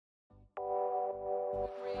Now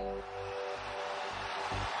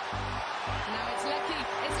it's Lecky.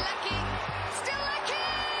 It's Lecky. Still Lecky.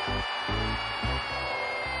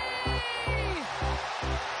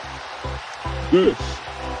 This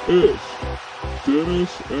is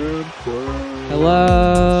Dennis and Friends.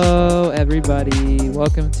 Hello, everybody.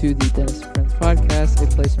 Welcome to the Dennis and Friends podcast, a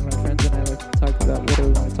place where my friends and I like to talk about whatever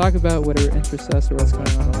we want to talk about, whatever interests us, or what's going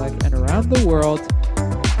on in life and around the world.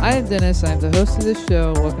 I am Dennis. I am the host of this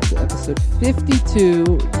show. Welcome to episode 52.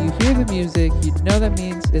 You hear the music. You know that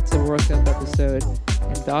means it's a World Cup episode.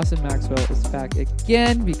 And Dawson Maxwell is back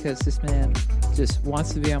again because this man just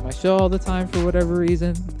wants to be on my show all the time for whatever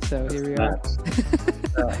reason. So here we are.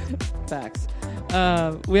 Facts.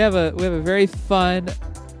 We have a very fun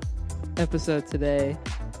episode today.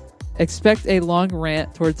 Expect a long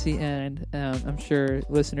rant towards the end. I'm sure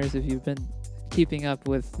listeners, if you've been keeping up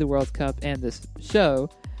with the World Cup and this show,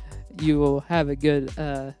 you will have a good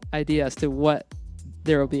idea as to what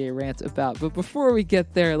there will be a rant about. But before we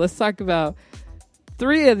get there, let's talk about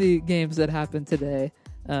 3 of the games that happened today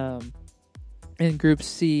in Group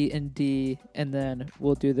C and D, and then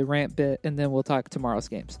we'll do the rant bit, and then we'll talk tomorrow's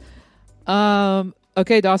games.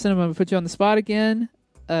 Okay, Dawson, I'm going to put you on the spot again.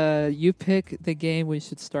 You pick the game we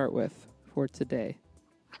should start with for today.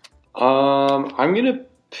 I'm going to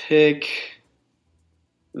pick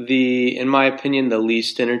in my opinion, the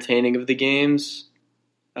least entertaining of the games,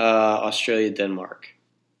 Australia-Denmark.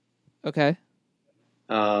 Okay.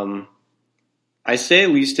 I say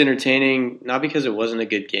least entertaining, not because it wasn't a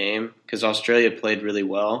good game, because Australia played really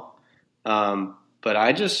well. But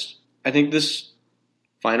I think this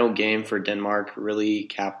final game for Denmark really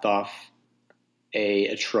capped off a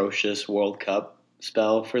atrocious World Cup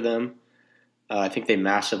spell for them. I think they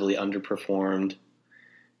massively underperformed,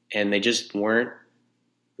 and they just weren't.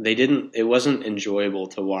 It wasn't enjoyable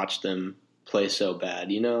to watch them play so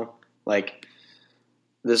bad, you know? Like,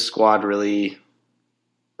 this squad really,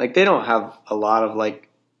 like, they don't have a lot of, like,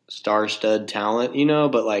 star-stud talent, you know?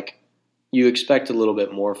 But, like, you expect a little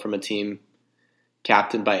bit more from a team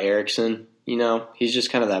captained by Eriksson, you know? He's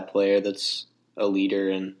just kind of that player that's a leader,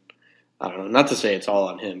 and I don't know. Not to say it's all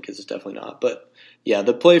on him, because it's definitely not. But, yeah,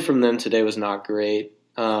 the play from them today was not great.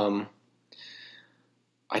 I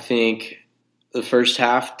think the first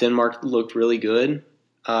half, Denmark looked really good.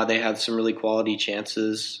 They had some really quality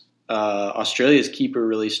chances. Australia's keeper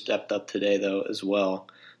really stepped up today, though, as well.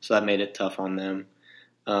 So that made it tough on them.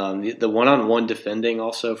 The one-on-one defending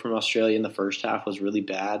also from Australia in the first half was really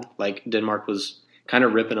bad. Like, Denmark was kind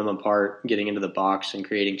of ripping them apart, getting into the box and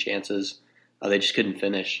creating chances. They just couldn't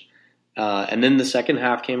finish. And then the second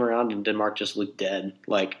half came around and Denmark just looked dead.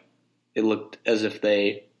 Like, it looked as if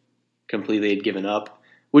they completely had given up,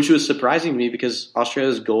 which was surprising to me because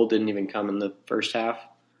Australia's goal didn't even come in the first half.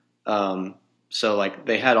 So, like,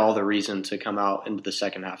 they had all the reason to come out into the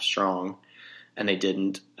second half strong, and they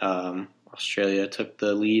didn't. Australia took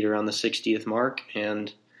the lead around the 60th mark, and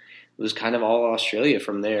it was kind of all Australia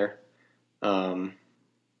from there. The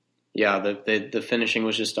finishing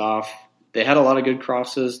was just off. They had a lot of good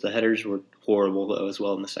crosses. The headers were horrible, though, as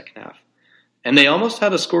well in the second half. And they almost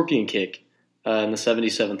had a scorpion kick in the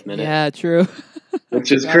 77th minute. Yeah, true.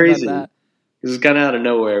 Which is crazy. It was kind of out of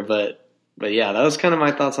nowhere, but yeah, that was kind of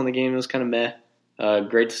my thoughts on the game. It was kind of meh.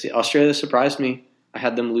 Great to see. Australia surprised me. I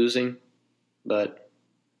had them losing, but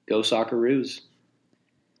go Socceroos.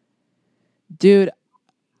 Dude,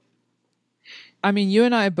 I mean, you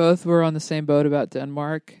and I both were on the same boat about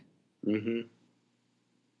Denmark. Mm-hmm.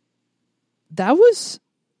 That was,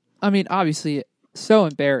 I mean, obviously so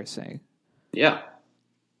embarrassing. Yeah.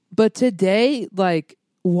 But today, like,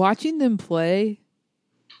 watching them play,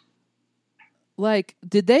 like,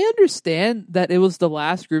 did they understand that it was the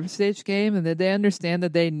last group stage game, and did they understand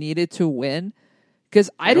that they needed to win? Because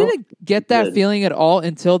I didn't get that feeling at all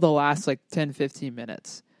until the last, like, 10, 15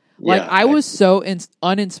 minutes. Like, I was so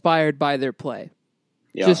uninspired by their play.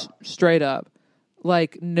 Yeah. Just straight up.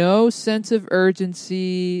 Like, no sense of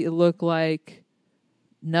urgency. It looked like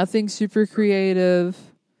nothing super creative.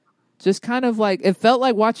 Just kind of like, it felt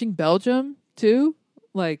like watching Belgium, too.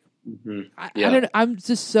 Like, I don't know. I'm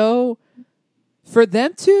just so, for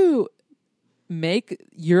them to make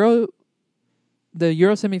the Euro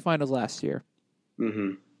semifinals last year,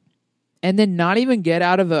 and then not even get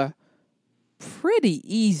out of a pretty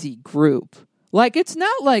easy group. Like, it's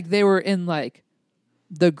not like they were in, like,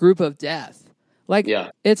 the group of death. Like,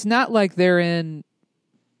 it's not like they're in,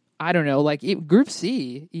 I don't know, like, Group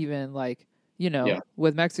C, even, like, you know,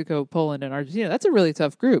 with Mexico, Poland, and Argentina. That's a really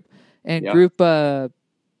tough group. And Group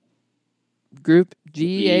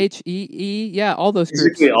G, H, E, E, all those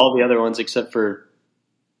groups. Basically all the other ones except for,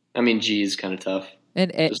 I mean, G is kind of tough.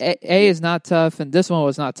 And A is not tough, and this one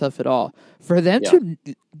was not tough at all. For them to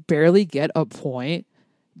barely get a point,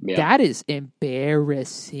 that is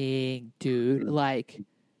embarrassing, dude. Like,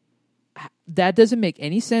 that doesn't make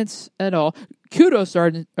any sense at all. Kudos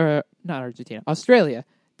to not Argentina, Australia.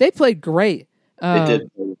 They played great. They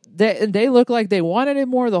did. They look like they wanted it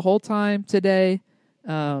more the whole time today.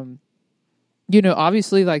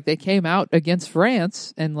 Obviously, like, they came out against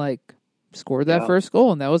France and, like, scored that first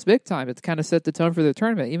goal, and that was big time. It's kind of set the tone for the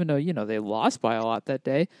tournament, even though, they lost by a lot that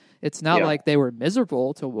day. It's not like they were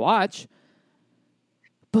miserable to watch.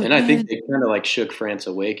 But I think they kind of, like, shook France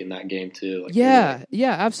awake in that game, too. Like, yeah,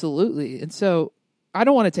 absolutely. And so I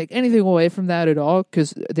don't want to take anything away from that at all,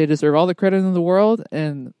 because they deserve all the credit in the world,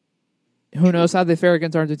 and who knows how they fare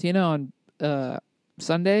against Argentina on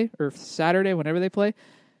Sunday or Saturday, whenever they play.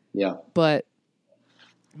 Yeah. But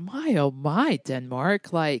my, oh my,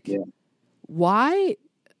 Denmark, like, why?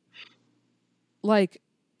 Like,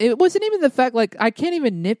 it wasn't even the fact, like, I can't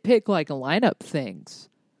even nitpick, like, lineup things.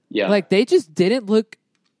 Yeah. Like, they just didn't look,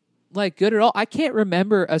 like, good at all. I can't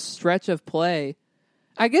remember a stretch of play.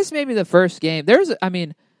 I guess maybe the first game.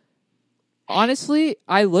 Honestly,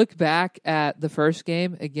 I look back at the first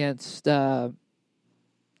game against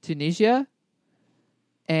Tunisia,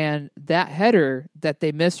 and that header that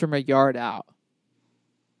they missed from a yard out.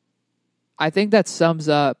 I think that sums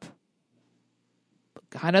up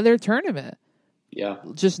kind of their tournament. Yeah.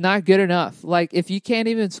 Just not good enough. Like, if you can't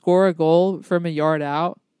even score a goal from a yard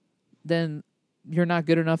out, then you're not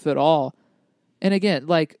good enough at all. And again,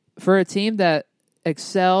 like, for a team that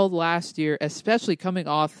excelled last year, especially coming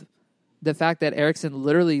off the fact that Eriksen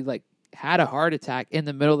literally, like, had a heart attack in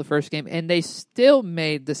the middle of the first game, and they still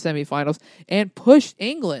made the semifinals and pushed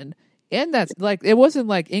England. And that's, like, it wasn't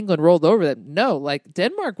like England rolled over them. No, like,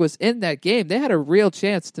 Denmark was in that game. They had a real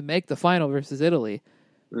chance to make the final versus Italy.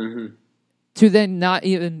 Mm-hmm. To then not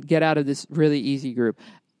even get out of this really easy group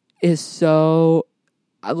is so,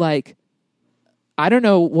 like, I don't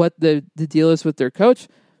know what the deal is with their coach.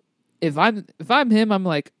 If I'm him, I'm,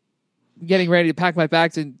 like, getting ready to pack my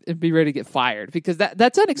bags and be ready to get fired, because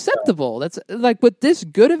that's unacceptable. That's, like, with this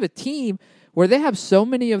good of a team where they have so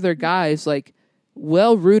many of their guys, like,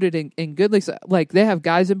 well rooted in good leagues. Like, they have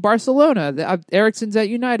guys in Barcelona. They have Eriksen's at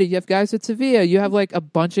United. You have guys at Sevilla. You have, like, a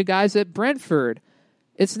bunch of guys at Brentford.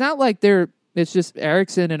 It's not like it's just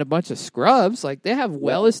Eriksen and a bunch of scrubs. Like, they have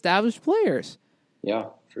well established players. Yeah,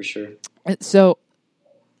 for sure. And so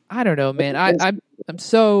I don't know, man. I'm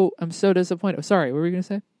so disappointed. Sorry, what were you gonna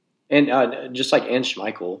say? And just like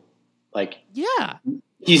Schmeichel, like, yeah,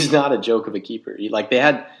 he's not a joke of a keeper. They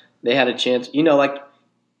had a chance.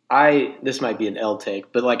 This might be an L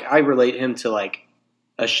take, but, like, I relate him to, like,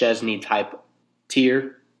 a Szczesny type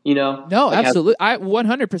tier. No, like, absolutely. I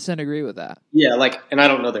 100% agree with that. Yeah, like, and I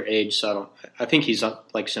don't know their age, so I think he's,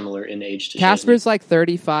 like, similar in age to Casper's Szczesny. Like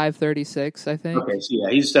 35, 36, I think. Okay, so yeah,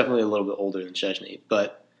 he's definitely a little bit older than Szczesny.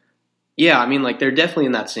 But yeah, I mean, like, they're definitely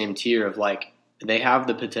in that same tier of, like, they have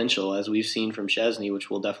the potential, as we've seen from Szczesny, which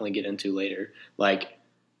we'll definitely get into later. Like,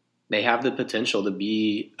 they have the potential to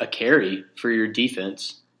be a carry for your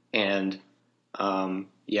defense. And, they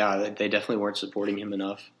definitely weren't supporting him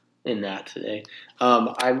enough in that today.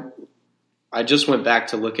 I just went back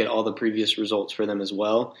to look at all the previous results for them as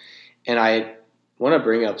well. And I want to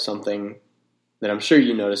bring up something that I'm sure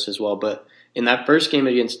you noticed as well. But in that first game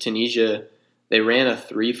against Tunisia, they ran a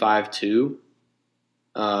 3-5-2.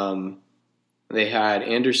 They had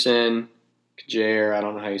Anderson, Kajair, I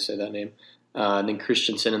don't know how you say that name, and then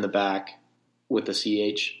Christensen in the back with the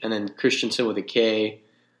CH, and then Christensen with a K,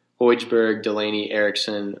 Højbjerg, Delaney,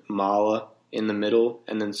 Eriksen, Mala in the middle,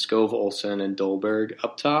 and then Skov, Olsen, and Dolberg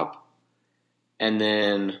up top. And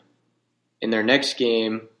then in their next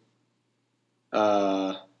game,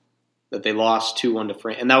 that they lost 2-1 to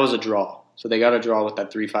France, and that was a draw. So they got a draw with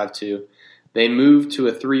that 3-5-2. They moved to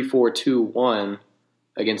a 3-4-2-1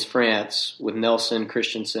 against France with Nelson,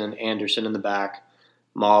 Christensen, Anderson in the back,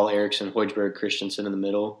 Mal, Eriksen, Højbjerg, Christensen in the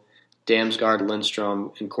middle, Damsgaard,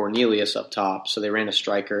 Lindstrom, and Cornelius up top. So they ran a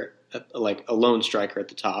striker, like a lone striker at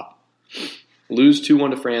the top. Lose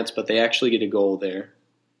 2-1 to France, but they actually get a goal there.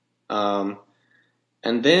 And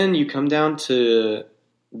then you come down to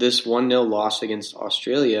this 1-0 loss against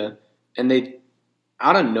Australia, and they,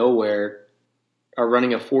 out of nowhere, are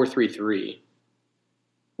running a 4-3-3,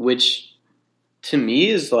 which to me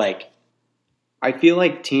is like, I feel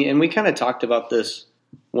like and we kind of talked about this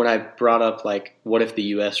when I brought up, like, what if the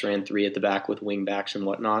U.S. ran 3 at the back with wing backs and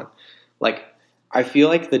whatnot. Like, I feel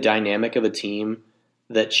like the dynamic of a team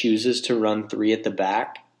that chooses to run 3 at the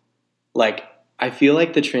back, like, I feel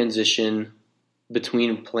like the transition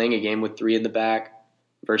between playing a game with 3 in the back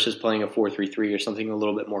versus playing a 4-3-3 or something a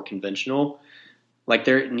little bit more conventional. Like,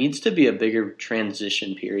 there needs to be a bigger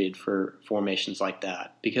transition period for formations like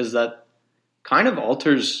that, because that kind of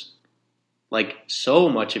alters like so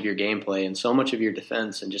much of your gameplay and so much of your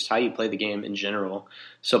defense and just how you play the game in general.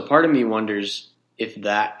 So part of me wonders if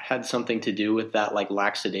that had something to do with that like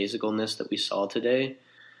lackadaisicalness that we saw today,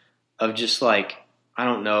 of just like, I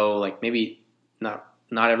don't know, like maybe not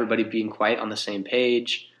everybody being quite on the same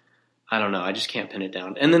page. I don't know. I just can't pin it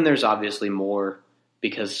down. And then there's obviously more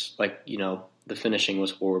because, like, you know, the finishing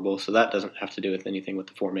was horrible. So that doesn't have to do with anything with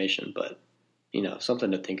the formation, but, you know,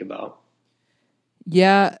 something to think about.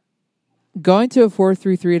 Yeah. Going to a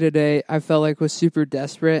 4-3-3 today, I felt like was super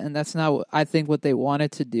desperate, and that's not, I think, what they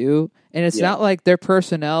wanted to do. And it's not like their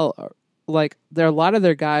personnel, like, a lot of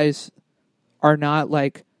their guys are not,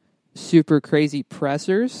 like, super crazy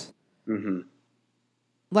pressers. Mm-hmm.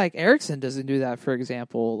 Like, Eriksson doesn't do that, for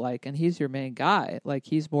example, like, and he's your main guy. Like,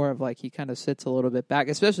 he's more of, like, he kind of sits a little bit back,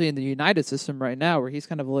 especially in the United system right now, where he's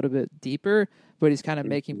kind of a little bit deeper, but he's kind of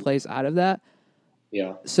making plays out of that.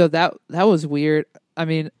 Yeah. So that was weird. I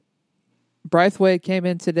mean, Braithwaite came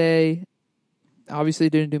in today, obviously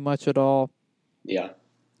didn't do much at all. Yeah.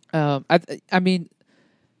 I mean,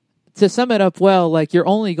 to sum it up well, like, your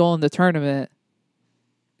only goal in the tournament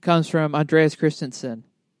comes from Andreas Christensen,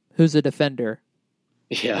 who's a defender.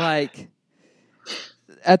 Yeah. Like,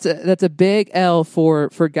 that's a big L for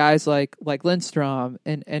guys like Lindstrom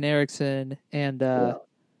and Eriksson and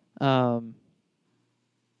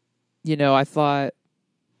you know, I thought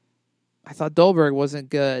Dolberg wasn't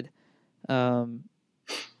good.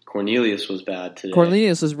 Cornelius was bad today.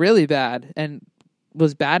 Cornelius was really bad and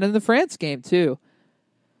was bad in the France game too.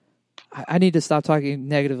 I need to stop talking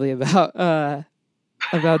negatively about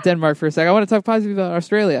Denmark for a second. I want to talk positively about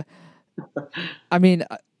Australia. I mean,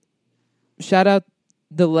 shout out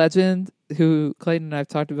the legend who Clayton and I have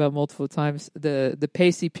talked about multiple times, the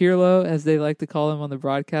pacey Pirlo, as they like to call him on the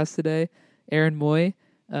broadcast today, Aaron Moy.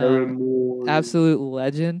 Absolute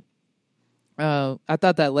legend. I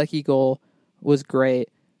thought that Lecky goal was great.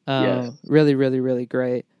 Yes. Really, really, really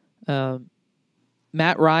great.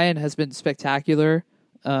 Matt Ryan has been spectacular.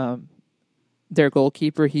 Their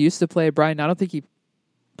goalkeeper. He used to play Brighton. I don't think he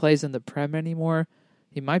plays in the Prem anymore.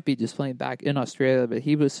 He might be just playing back in Australia, but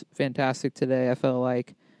he was fantastic today. I felt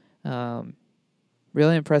like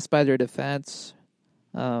really impressed by their defense.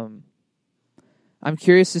 I'm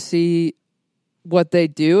curious to see what they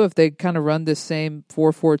do if they kind of run this same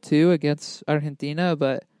 4-4-2 against Argentina.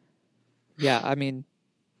 But, yeah, I mean,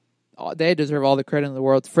 they deserve all the credit in the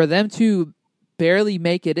world. For them to barely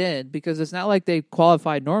make it in, because it's not like they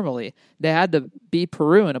qualified normally. They had to beat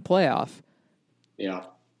Peru in a playoff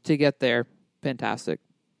to get there. Fantastic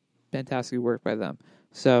work by them.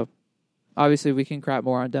 So, obviously, we can crap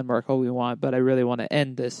more on Denmark all we want, but I really want to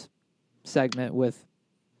end this segment with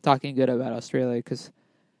talking good about Australia, because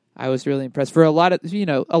I was really impressed. For a lot of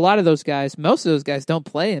those guys, most of those guys don't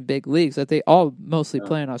play in big leagues. That they all mostly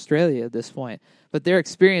play in Australia at this point, but they're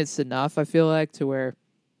experienced enough, I feel like, to where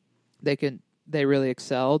they really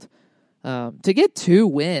excelled. To get 2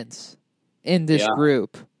 wins in this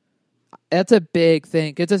group, that's a big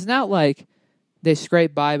thing. It's not like they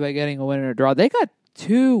scraped by getting a win or a draw. They got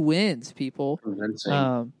 2 wins, people.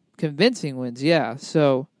 Convincing wins, yeah.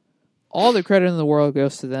 So all the credit in the world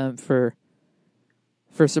goes to them for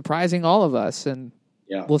surprising all of us. And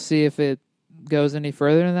we'll see if it goes any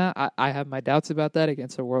further than that. I have my doubts about that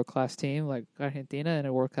against a world-class team like Argentina and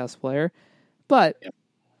a world-class player. But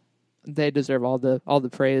they deserve all the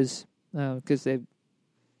praise because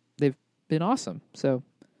they've been awesome. So,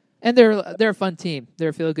 and they're a fun team. They're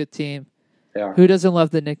a feel-good team. Who doesn't love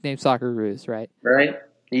the nickname Socceroos, right? Right.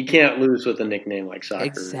 You can't lose with a nickname like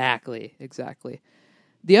Socceroos. Exactly.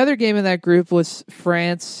 The other game in that group was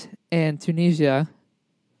France and Tunisia.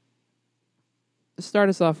 Start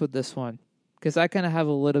us off with this one, because I kind of have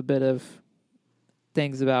a little bit of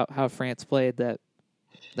things about how France played that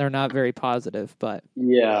they're not very positive. But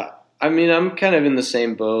yeah, I mean, I'm kind of in the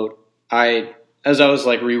same boat. As I was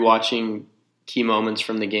like rewatching key moments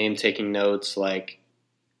from the game, taking notes, like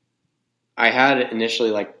I had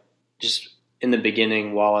initially, like, just in the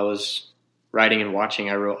beginning while I was writing and watching,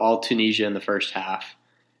 I wrote all Tunisia in the first half.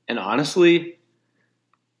 And honestly,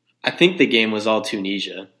 I think the game was all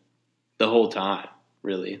Tunisia the whole time,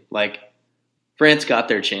 really. Like, France got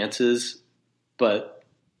their chances, but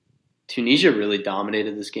Tunisia really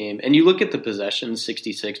dominated this game. And you look at the possession,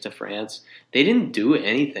 66 to France, they didn't do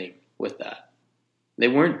anything with that. They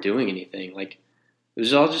weren't doing anything. Like, it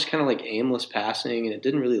was all just kind of like aimless passing, and it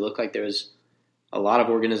didn't really look like there was a lot of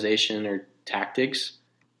organization or tactics.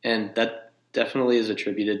 And that definitely is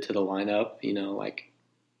attributed to the lineup. You know, like,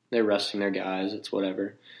 they're resting their guys. It's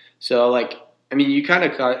whatever. So, like, I mean, you kind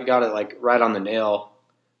of got it, like, right on the nail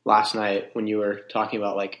last night when you were talking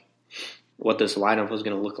about, like, what this lineup was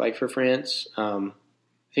going to look like for France. I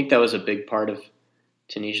think that was a big part of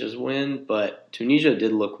Tunisia's win, but Tunisia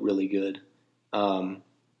did look really good.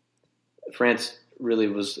 France really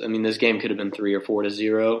was. I mean, this game could have been 3 or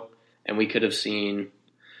 4-0, and we could have seen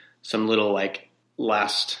some little like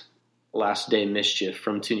last day mischief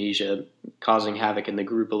from Tunisia, causing havoc in the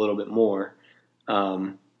group a little bit more.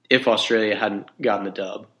 If Australia hadn't gotten the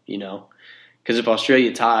dub, because if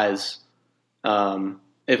Australia ties,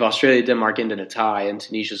 if Australia Denmark ended a tie and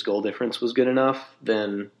Tunisia's goal difference was good enough,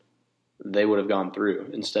 then they would have gone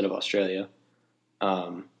through instead of Australia.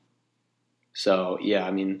 So yeah,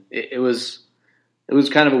 I mean, it was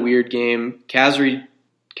kind of a weird game.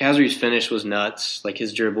 Khazri's finish was nuts. Like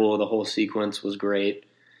his dribble, the whole sequence was great.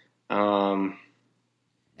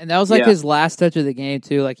 And that was like his last touch of the game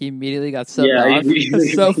too. Like he immediately got subbed off.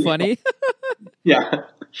 It's so funny. Yeah.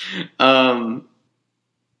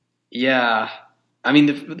 Yeah. I mean,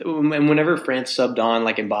 whenever France subbed on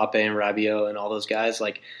like Mbappe and Rabiot and all those guys,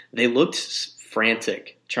 like they looked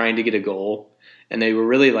frantic trying to get a goal, and they were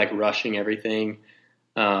really like rushing everything.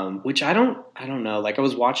 Which I don't know. Like I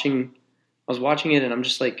was watching it, and I'm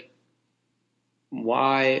just like,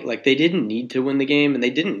 why? Like they didn't need to win the game, and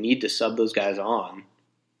they didn't need to sub those guys on,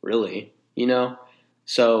 really.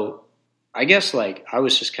 So I guess like I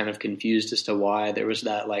was just kind of confused as to why there was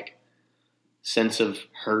that like sense of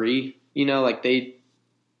hurry. Like they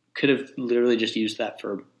could have literally just used that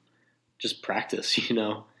for just practice.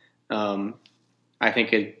 I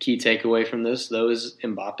think a key takeaway from this though is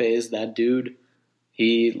Mbappe is that dude.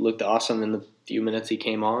 He looked awesome in the few minutes he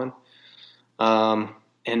came on. And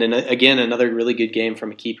then again, another really good game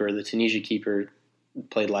from a keeper. The Tunisia keeper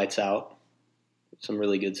played lights out. Some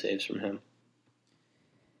really good saves from him.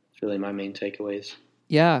 It's really my main takeaways.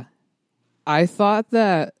 Yeah. I thought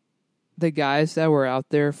that the guys that were out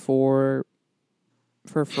there for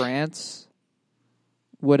France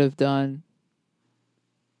would have done,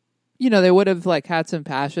 they would have like had some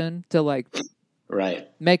passion to like right.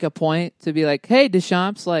 make a point to be like, hey,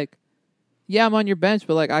 Deschamps, like, yeah, I'm on your bench,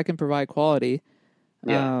 but like I can provide quality.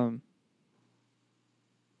 Yeah.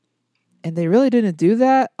 And they really didn't do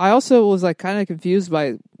that. I also was like kind of confused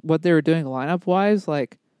by what they were doing lineup wise.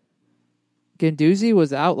 Like Guendouzi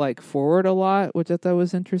was out like forward a lot, which I thought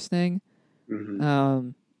was interesting. Mm-hmm.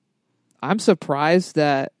 I'm surprised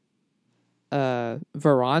that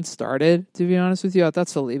Varane started, to be honest with you. I thought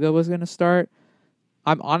Saliba was going to start.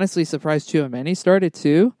 I'm honestly surprised Tchouaméni started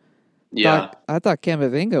too. Yeah. I thought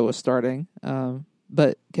Camavinga was starting.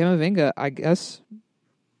 But Camavinga, I guess...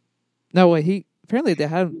 No, wait, apparently they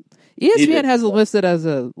had... ESPN has him listed as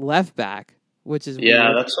a left back, which is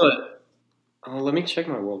weird. That's what... Oh, let me check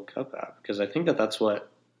my World Cup app, because I think that's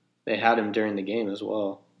what they had him during the game as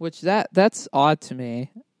well. Which that's odd to me.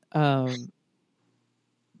 No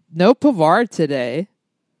Pavard today.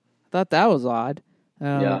 I thought that was odd.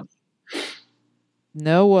 Yeah.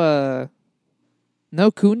 No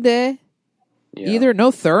Koundé. Yeah. Either. No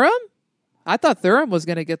Thuram. I thought Thuram was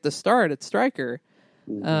going to get the start at striker.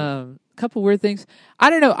 Mm-hmm. Couple weird things. I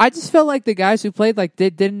don't know. I just felt like the guys who played like they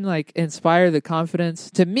didn't like inspire the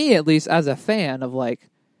confidence, to me at least, as a fan of like,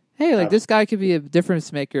 hey, like this guy could be a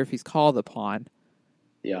difference maker if he's called upon.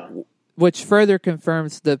 Yeah. Which further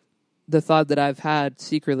confirms the thought that I've had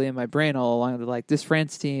secretly in my brain all along, that like this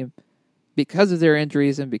France team, because of their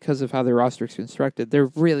injuries and because of how their roster is constructed,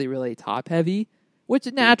 they're really, really top heavy, which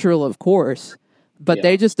is natural, of course, but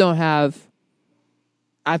they just don't have,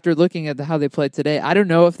 after looking at how they played today, I don't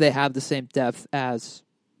know if they have the same depth as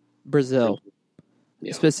Brazil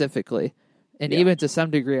specifically. And even to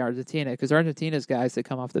some degree Argentina, because Argentina's guys that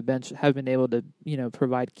come off the bench have been able to,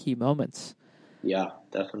 provide key moments. Yeah,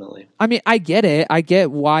 definitely. I mean, I get it. I get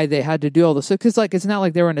why they had to do all this. Because, like, it's not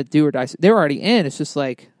like they were in a do or die. They were already in. It's just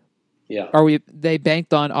like, they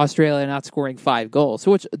banked on Australia not scoring 5 goals.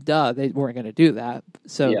 So, they weren't going to do that.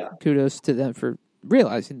 So, kudos to them for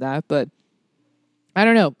realizing that. But, I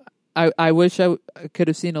don't know. I wish I could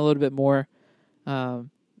have seen a little bit more from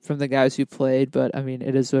the guys who played. But, I mean,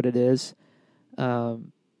 it is what it is.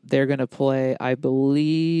 They're going to play, I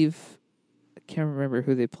believe... can't remember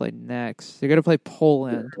who they play next. They're going to play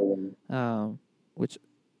Poland, which,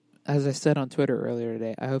 as I said on Twitter earlier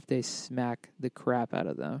today, I hope they smack the crap out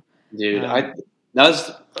of them. Dude, that was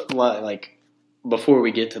like before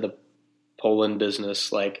we get to the Poland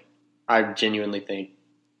business. Like, I genuinely think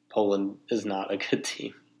Poland is not a good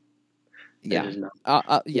team.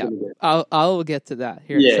 I'll get to that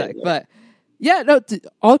here in a sec. But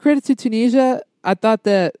all credit to Tunisia. I thought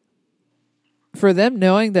that for them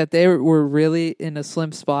knowing that they were really in a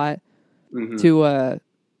slim spot Mm-hmm.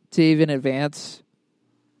 to even advance,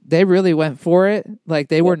 they really went for it. Like,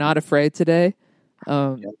 they were not afraid today.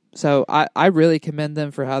 So I really commend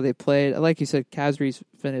them for how they played. Like you said, Khazri's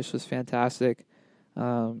finish was fantastic.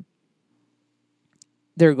 Their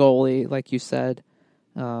goalie, like you said.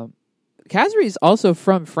 Khazri's also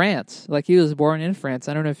from France. Like, he was born in France.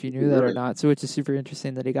 I don't know if you knew that or not. So it's just super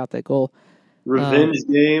interesting that he got that goal. Revenge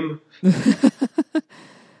game.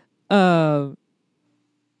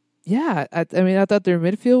 Yeah, I mean, I thought their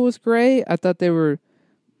midfield was great. I thought they were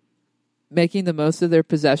making the most of their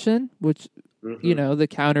possession, which, you know, the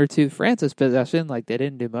counter to France's possession. Like, they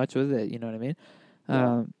didn't do much with it, you know what I mean?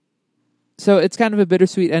 So it's kind of a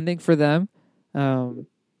bittersweet ending for them to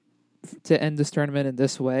end this tournament in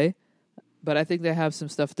this way. But I think they have some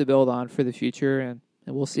stuff to build on for the future, and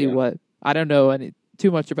we'll see what... I don't know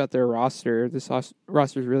too much about their roster. This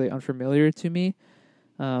roster is really unfamiliar to me,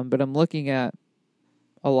 but I'm looking at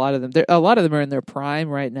a lot of them. A lot of them are in their prime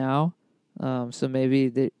right now, so maybe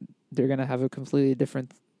they're going to have a completely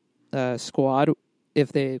different squad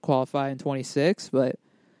if they qualify in 26. But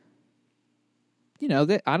you know,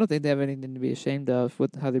 I don't think they have anything to be ashamed of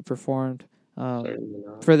with how they performed.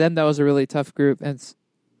 For them, that was a really tough group, and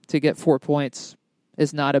to get 4 points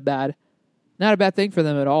is not a bad thing for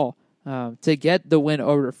them at all. To get the win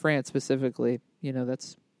over France specifically, you know,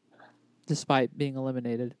 that's despite being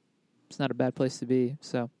eliminated. It's not a bad place to be.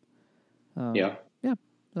 So, that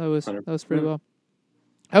was pretty well.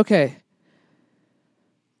 Okay,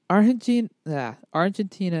 Argentina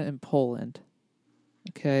and Poland.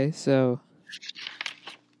 Okay, so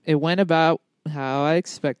it went about how I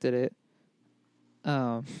expected it.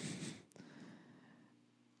 I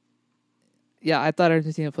thought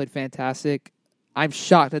Argentina played fantastic. I'm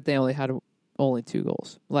shocked that they only had 2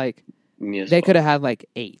 goals. Like, they could have had like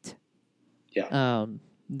 8. Yeah.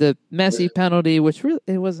 The Messi penalty, which really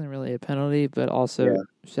it wasn't really a penalty, but also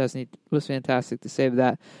Szczesny was fantastic to save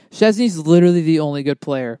that. Szczesny's literally the only good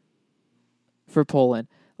player for Poland.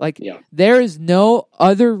 Like, there is no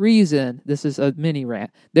other reason. This is a mini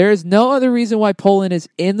rant. There is no other reason why Poland is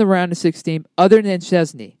in the round of 16 other than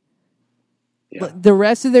Szczesny. The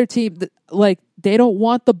rest of their team, like, they don't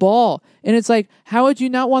want the ball. And it's like, how would you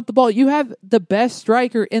not want the ball? You have the best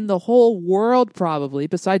striker in the whole world, probably,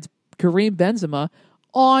 besides Karim Benzema,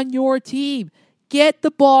 on your team. Get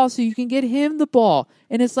the ball so you can get him the ball.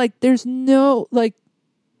 And it's like, there's no, like,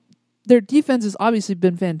 their defense has obviously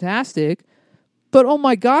been fantastic, but oh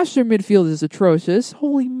my gosh, their midfield is atrocious.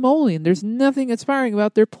 Holy moly. And there's nothing inspiring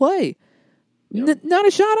about their play. Not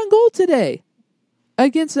a shot on goal today.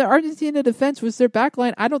 Against the Argentina defense was their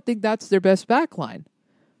backline. I don't think that's their best backline.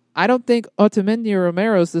 I don't think Otamendi or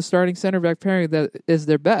Romero is the starting center back pairing that is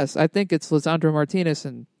their best. I think it's Lisandro Martinez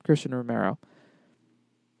and Christian Romero.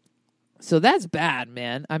 So that's bad,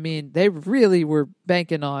 man. I mean, they really were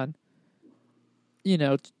banking on, you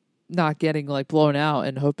know, not getting like blown out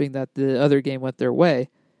and hoping that the other game went their way.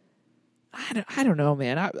 I don't know,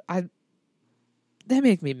 man. They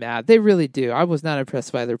make me mad. They really do. I was not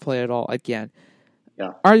impressed by their play at all. Again,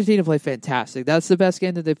 Argentina played fantastic. That's the best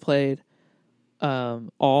game that they played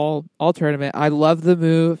all tournament. I love the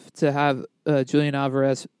move to have Julian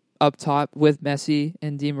Alvarez up top with Messi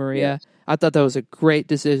and Di Maria. Yes. I thought that was a great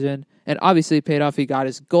decision, and obviously it paid off. He got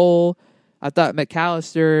his goal. I thought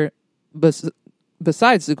McAllister,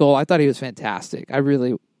 besides the goal, I thought he was fantastic. I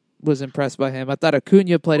really was impressed by him. I thought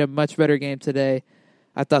Acuna played a much better game today.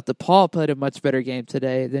 I thought DePaul played a much better game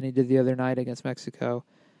today than he did the other night against Mexico,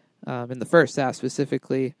 in the first half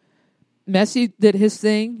specifically. Messi did his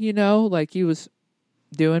thing, you know, like he was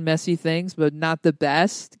doing Messi things, but not the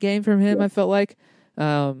best game from him, I felt like.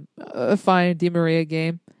 A fine Di Maria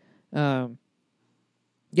game. A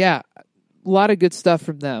lot of good stuff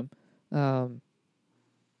from them. They're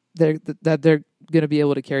going to be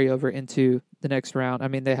able to carry over into the next round. I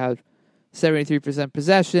mean, they had 73%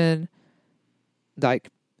 possession. Like,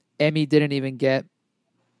 Emmy didn't even get,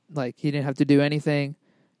 like, he didn't have to do anything.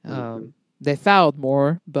 They fouled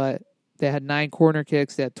more, but they had 9 corner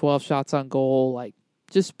kicks. They had 12 shots on goal. Like,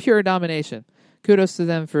 just pure domination. Kudos to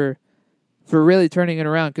them for really turning it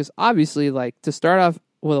around, because obviously, like, to start off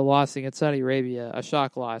with a loss against Saudi Arabia, a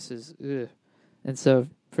shock loss is, ugh. And so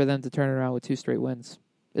for them to turn it around with 2 straight wins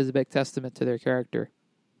is a big testament to their character.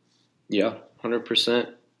 Yeah, 100%.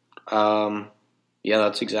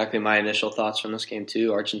 That's exactly my initial thoughts from this game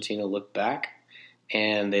too. Argentina looked back,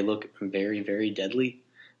 and they look very, very deadly.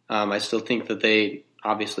 I still think that they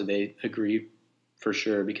agree for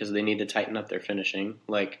sure, because they need to tighten up their finishing.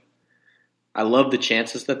 Like, I love the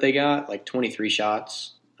chances that they got, like 23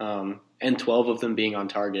 shots, and 12 of them being on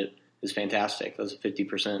target. is fantastic. That's a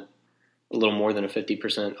 50%, a little more than a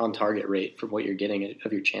 50% on target rate for what you're getting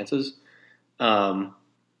of your chances.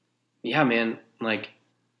 Yeah, man, like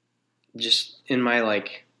just in my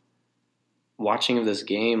like watching of this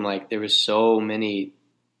game, like there was so many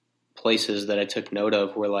places that I took note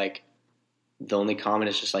of where like the only comment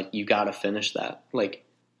is just like, you got to finish that. Like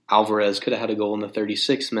Alvarez could have had a goal in the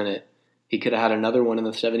 36th minute. He could have had another one in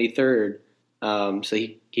the 73rd. So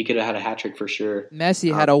he could have had a hat trick for sure.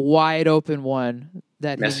 Messi had a wide open one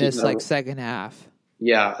that he Messi, missed like second half.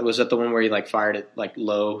 Yeah, was that the one where he like fired it like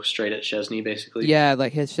low straight at Szczesny basically? Yeah,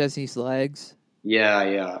 like hit Szczesny's legs.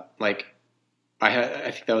 Yeah. Like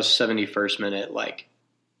I think that was 71st minute. Like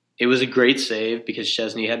it was a great save because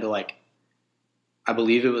Szczesny had to like, I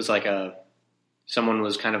believe it was like someone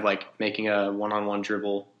was kind of like making a one-on-one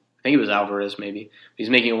dribble. I think it was Alvarez maybe. He's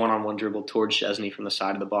making a one-on-one dribble towards Szczesny from the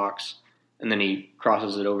side of the box, and then he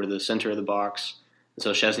crosses it over to the center of the box. And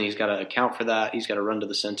so Szczesny's got to account for that. He's got to run to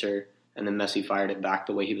the center, and then Messi fired it back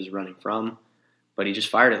the way he was running from. But he just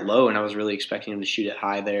fired it low, and I was really expecting him to shoot it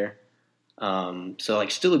high there. So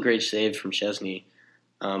like still a great save from Szczesny,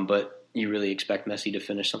 but you really expect Messi to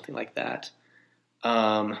finish something like that.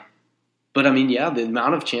 But I mean, yeah, the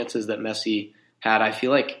amount of chances that Messi had, I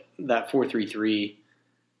feel like that 4-3-3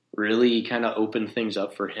 really kind of opened things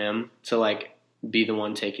up for him to like be the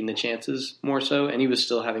one taking the chances more so, and he was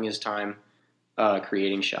still having his time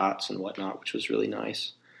creating shots and whatnot, which was really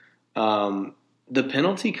nice. The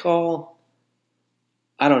penalty call,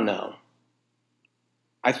 I don't know.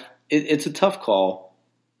 It's a tough call,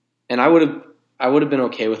 and I would have been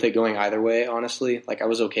okay with it going either way. Honestly, like I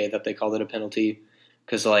was okay that they called it a penalty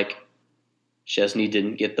because like Szczesny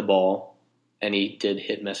didn't get the ball and he did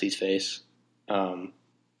hit Messi's face.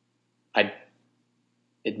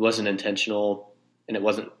 It wasn't intentional and it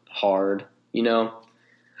wasn't hard. You know,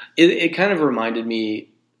 it kind of reminded me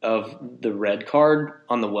of the red card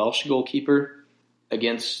on the Welsh goalkeeper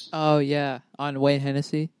against. Oh yeah, on Wayne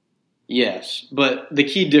Hennessy. Yes, but the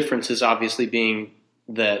key difference is obviously being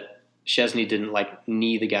that Szczesny didn't like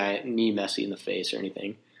knee Messi in the face or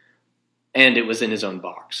anything, and it was in his own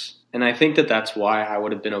box. And I think that that's why I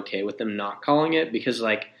would have been okay with them not calling it, because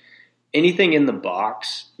like anything in the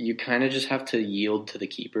box, you kind of just have to yield to the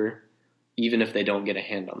keeper, even if they don't get a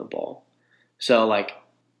hand on the ball. So like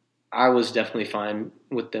I was definitely fine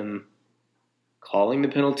with them calling the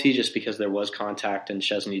penalty just because there was contact and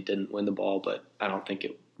Szczesny didn't win the ball, but I don't think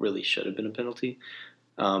it really should have been a penalty.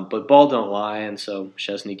 But ball don't lie, and so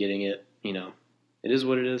Szczesny getting it, you know, it is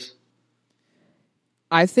what it is.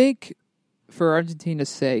 I think for Argentina's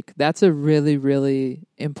sake, that's a really, really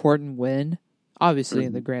important win, obviously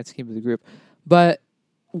in the grand scheme of the group. But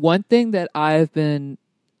one thing that I've been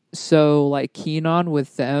so like keen on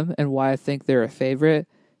with them and why I think they're a favorite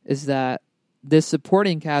is that this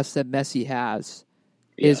supporting cast that Messi has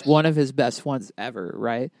is one of his best ones ever,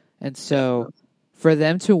 right? And so for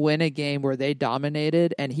them to win a game where they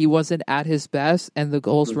dominated and he wasn't at his best and the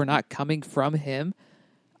goals were not coming from him,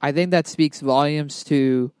 I think that speaks volumes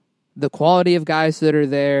to the quality of guys that are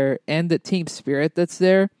there and the team spirit that's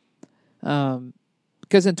there.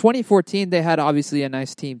 Because in 2014, they had obviously a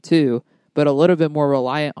nice team too, but a little bit more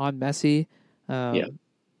reliant on Messi. And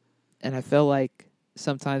I feel like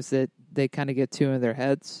sometimes that they kind of get too in their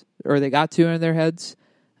heads, or they got too in their heads.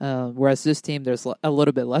 Whereas this team, there's a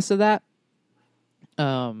little bit less of that.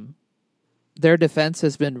 Their defense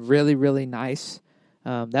has been really, really nice.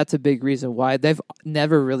 That's a big reason why they've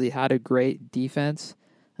never really had a great defense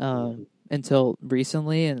until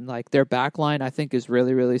recently, and like their back line I think is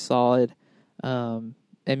really, really solid. Emi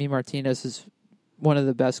Martinez is one of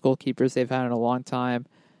the best goalkeepers they've had in a long time.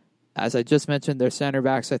 As I just mentioned, their center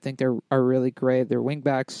backs I think are really great. Their wing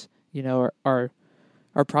backs, you know, are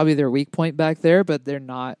probably their weak point back there, but they're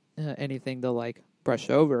not anything to like brush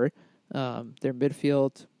over. Their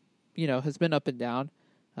midfield, you know, has been up and down,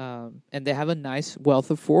 and they have a nice wealth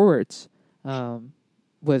of forwards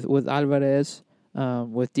with Alvarez,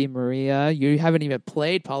 with Di Maria. You haven't even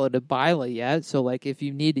played Paulo Dybala yet, so like if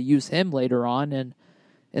you need to use him later on in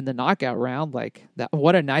the knockout round, like that,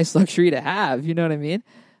 what a nice luxury to have. You know what I mean?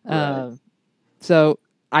 Right. So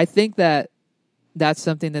I think that's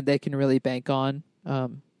something that they can really bank on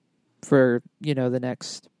for, you know, the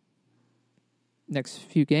next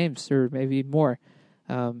few games or maybe more,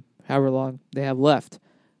 however long they have left.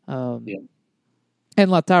 And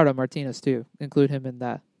Lautaro Martinez too. Include him in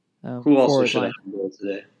that. Who also should have had a goal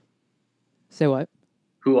today? Say what?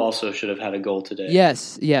 Who also should have had a goal today?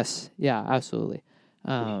 Yes. Yeah, absolutely.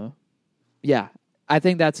 Yeah, I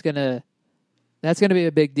think that's gonna be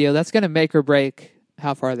a big deal. That's gonna make or break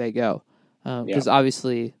how far they go. Because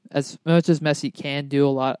obviously, as much as Messi can do a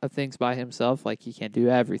lot of things by himself, like he can't do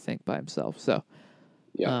everything by himself. So,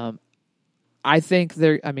 I think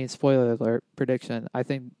spoiler alert, prediction. I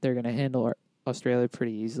think they're going to handle Australia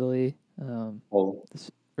pretty easily. Or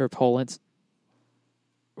Poland.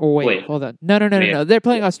 Or wait, hold on. No. They're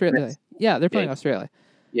playing Australia. Yeah, they're playing Australia.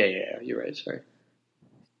 Yeah. You're right. Sorry.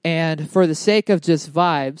 And for the sake of just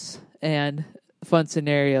vibes and fun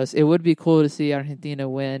scenarios, it would be cool to see Argentina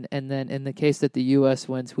win. And then in the case that the U.S.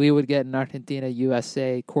 wins, we would get an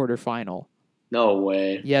Argentina-USA quarterfinal. No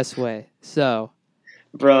way. Yes way. So.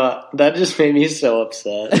 Bruh, that just made me so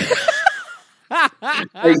upset.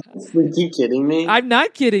 Are you freaking kidding me? I'm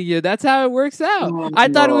not kidding you. That's how it works out. I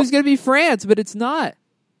thought it was going to be France, but it's not.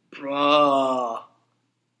 Bruh.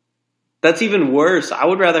 That's even worse. I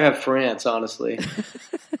would rather have France, honestly.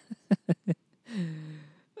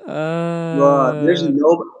 Bruh, there's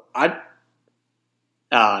no... No,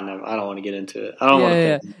 I don't want to get into it. I don't want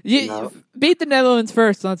to... You beat the Netherlands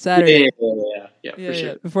first on Saturday. Yeah, for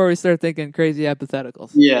sure. Before we start thinking crazy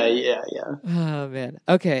hypotheticals. Yeah. Oh, man.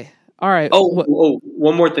 Okay. All right.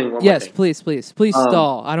 One more thing. Yes, please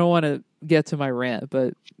stall. I don't want to get to my rant,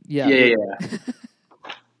 but yeah.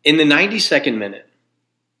 In the 92nd minute,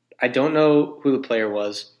 I don't know who the player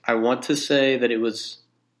was. I want to say that it was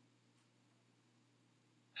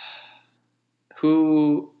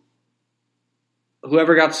whoever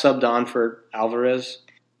got subbed on for Alvarez,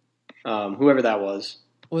 whoever that was.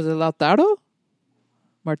 Was it Lautaro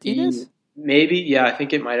Martinez? Maybe, yeah, I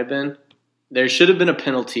think it might have been. There should have been a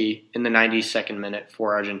penalty in the 92nd minute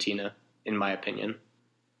for Argentina, in my opinion.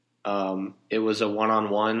 It was a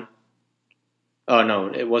one-on-one. Oh, no,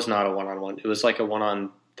 it was not a one-on-one. It was like a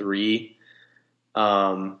one-on-three.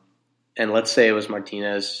 And let's say it was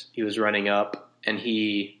Martinez. He was running up, and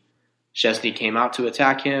Szczesny came out to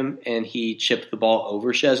attack him, and he chipped the ball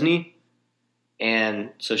over Szczesny. And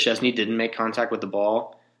so Szczesny didn't make contact with the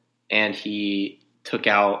ball, and he took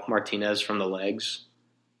out Martinez from the legs.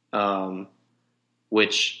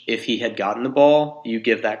 Which if he had gotten the ball, you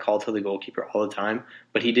give that call to the goalkeeper all the time,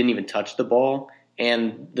 but he didn't even touch the ball,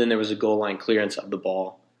 and then there was a goal line clearance of the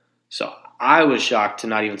ball. So I was shocked to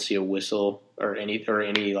not even see a whistle or any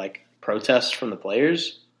like protest from the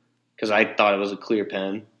players, because I thought it was a clear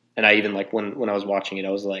pen, and I even when I was watching it,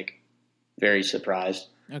 I was like very surprised.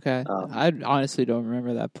 Okay, I honestly don't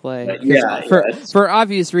remember that play. For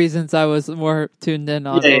obvious reasons, I was more tuned in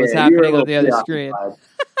on what was happening on the other screen.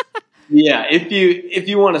 Yeah, if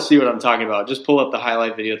you want to see what I'm talking about, just pull up the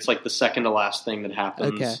highlight video. It's like the second to last thing that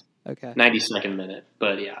happens. Okay. 92nd minute.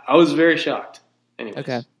 But yeah, I was very shocked.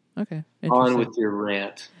 Anyways. Okay. On with your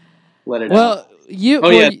rant. Let it out. Well,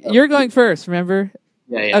 you're going first, remember?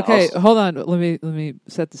 Yeah. Okay, hold on. Let me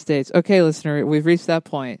set the stage. Okay, listener, we've reached that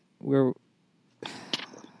point where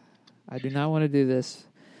I do not want to do this,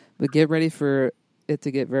 but get ready for it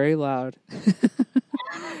to get very loud.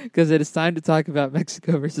 Because it is time to talk about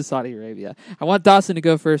Mexico versus Saudi Arabia. I want Dawson to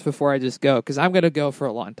go first before I just go, because I'm going to go for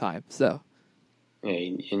a long time. So,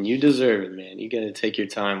 hey, and you deserve it, man. You got to take your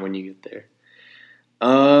time when you get there.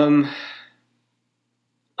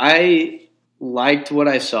 I liked what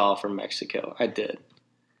I saw from Mexico. I did.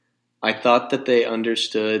 I thought that they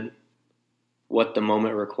understood what the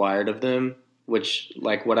moment required of them, which,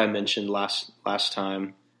 like what I mentioned last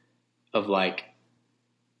time, of like,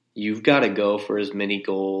 you've got to go for as many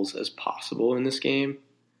goals as possible in this game,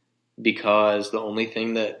 because the only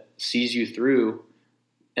thing that sees you through,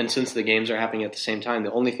 and since the games are happening at the same time,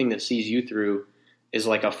 the only thing that sees you through is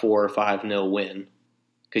like a 4 or 5-0 win.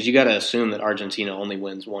 Because you got to assume that Argentina only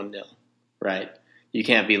wins 1-0, right? You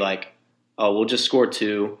can't be like, oh, we'll just score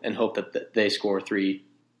 2 and hope that they score 3,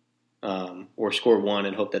 or score 1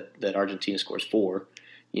 and hope that Argentina scores 4.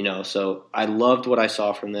 So I loved what I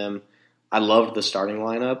saw from them. I loved the starting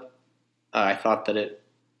lineup. I thought that it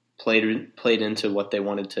played into what they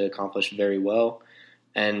wanted to accomplish very well.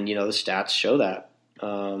 And, the stats show that.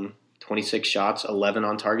 26 shots, 11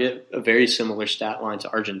 on target, a very similar stat line to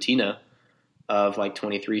Argentina of like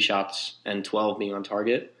 23 shots and 12 being on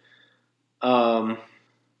target. I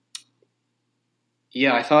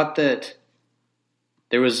thought that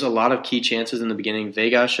there was a lot of key chances in the beginning.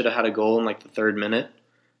 Vega should have had a goal in like the 3rd minute.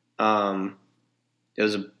 It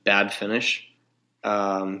was a bad finish. It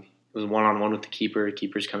was one-on-one with the keeper. The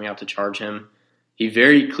keeper's coming out to charge him. He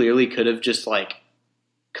very clearly could have just like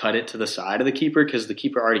cut it to the side of the keeper, because the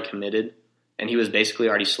keeper already committed, and he was basically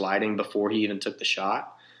already sliding before he even took the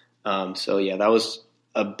shot. That was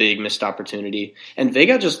a big missed opportunity. And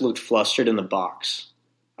Vega just looked flustered in the box.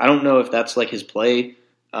 I don't know if that's like his play,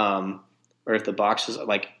 or if the box is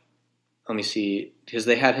like, let me see, because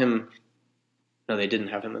they had him. No, they didn't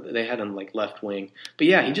have him. They had him like left wing. But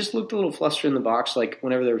yeah, he just looked a little flustered in the box. Like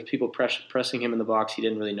whenever there was people pressing him in the box, he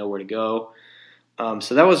didn't really know where to go.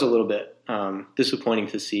 So that was a little bit disappointing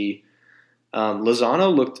to see.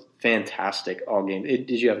 Lozano looked fantastic all game. Did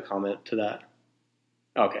you have a comment to that?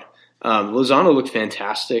 Okay. Lozano looked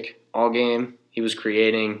fantastic all game. He was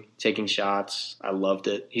creating, taking shots. I loved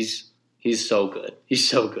it. He's so good. He's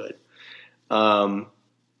so good.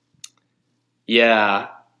 Yeah.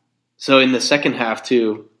 So in the second half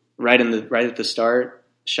too, right at the start,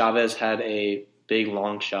 Chavez had a big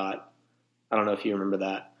long shot. I don't know if you remember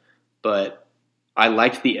that, but I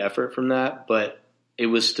liked the effort from that, but it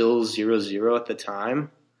was still 0-0 at the time,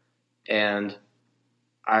 and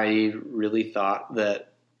I really thought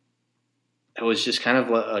that it was just kind of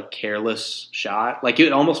a careless shot. Like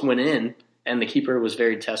it almost went in, and the keeper was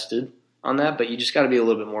very tested on that, but you just got to be a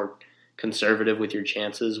little bit more conservative with your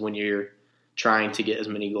chances when you're trying to get as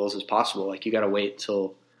many goals as possible. Like you got to wait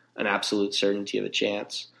till an absolute certainty of a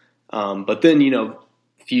chance. But then, a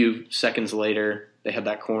few seconds later, they had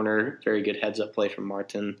that corner, very good heads-up play from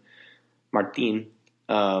Martin.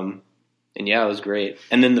 And yeah, it was great.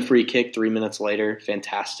 And then the free kick 3 minutes later,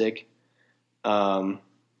 fantastic. A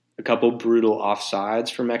couple brutal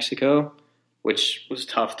offsides for Mexico, which was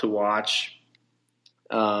tough to watch.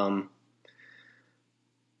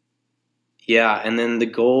 Yeah, and then the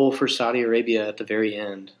goal for Saudi Arabia at the very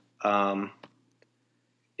end.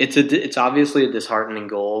 It's obviously a disheartening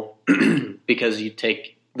goal because you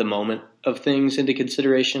take the moment of things into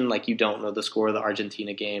consideration. Like you don't know the score of the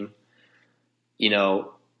Argentina game. You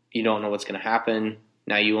don't know what's going to happen.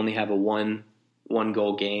 Now you only have a one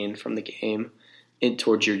goal gain from the game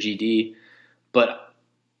towards your GD. But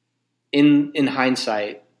in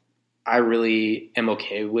hindsight, I really am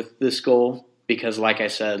okay with this goal because, like I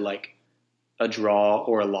said, like a draw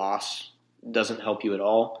or a loss doesn't help you at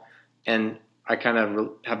all. And I kind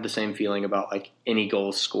of have the same feeling about like any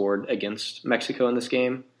goals scored against Mexico in this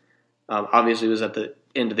game. Obviously, it was at the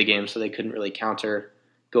end of the game, so they couldn't really counter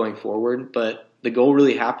going forward. But the goal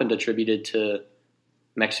really happened attributed to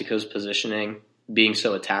Mexico's positioning being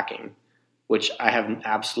so attacking, which I have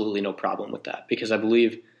absolutely no problem with that because I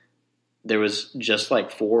believe there was just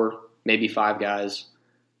like 4, maybe 5 guys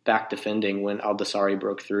back defending when Aldasari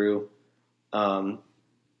broke through.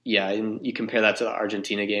 Yeah, and you compare that to the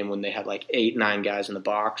Argentina game when they had like 8, 9 guys in the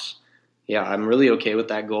box. Yeah, I'm really okay with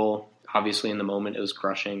that goal. Obviously, in the moment, it was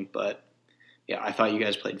crushing, but yeah, I thought you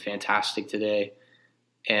guys played fantastic today,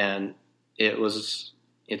 and it's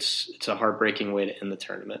a heartbreaking way to end the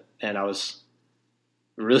tournament, and I was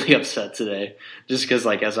really upset today just because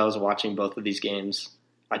like as I was watching both of these games,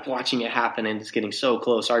 like watching it happen and it's getting so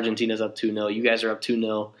close. Argentina's up 2-0, you guys are up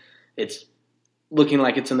 2-0. It's looking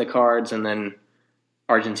like it's in the cards, and then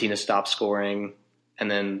Argentina stops scoring,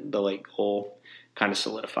 and then the late goal kind of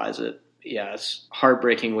solidifies it. Yeah, it's a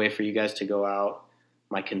heartbreaking way for you guys to go out.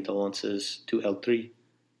 My condolences to El Tri.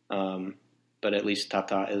 But at least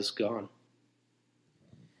Tata is gone.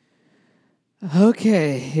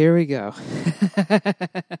 Okay, here we go.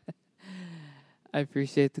 I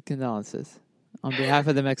appreciate the condolences. On behalf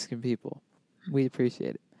of the Mexican people, we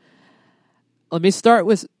appreciate it. Let me start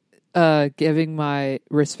with giving my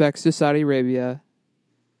respects to Saudi Arabia.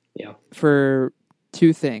 Yeah. For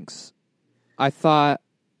 2 things. I thought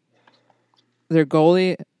their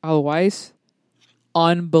goalie, Al-Weiss,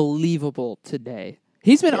 unbelievable today.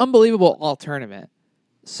 He's been unbelievable all tournament.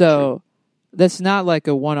 So that's not like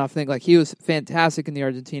a one-off thing. Like he was fantastic in the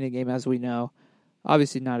Argentina game, as we know.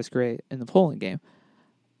 Obviously not as great in the Poland game.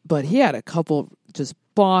 But he had a couple just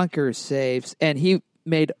bonkers saves, and he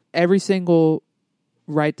made every single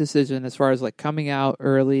right decision as far as like coming out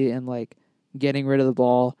early and like getting rid of the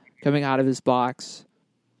ball, coming out of his box.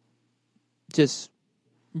 Just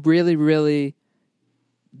really, really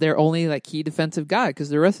their only like key defensive guy because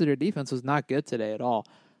the rest of their defense was not good today at all.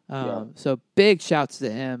 So big shouts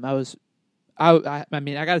to him. I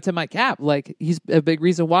mean, I got to tip my cap. Like he's a big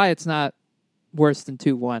reason why it's not worse than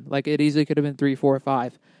 2-1. Like it easily could have been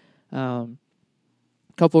 3-4-5.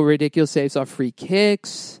 Couple ridiculous saves off free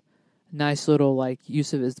kicks. Nice little like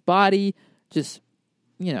use of his body. Just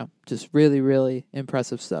really, really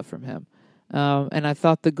impressive stuff from him. And I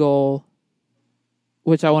thought the goal,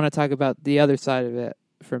 which I want to talk about the other side of it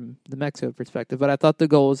from the Mexico perspective, but I thought the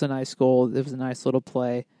goal was a nice goal. It was a nice little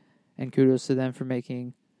play, and kudos to them for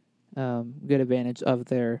making good advantage of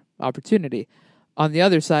their opportunity. On the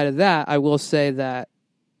other side of that, I will say that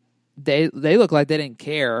they look like they didn't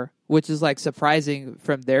care, which is like surprising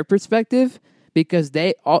from their perspective because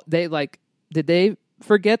they like, did they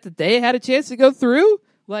forget that they had a chance to go through?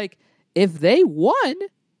 Like if they won,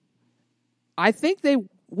 I think they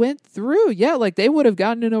went through. Yeah, like they would have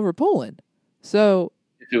gotten it over Poland. So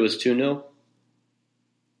If it was 2-0?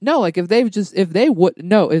 no, like if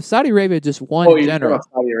Saudi Arabia just won Oh, in you're talking general. about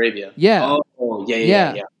Saudi Arabia. Yeah. Oh,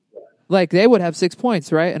 yeah. Like they would have 6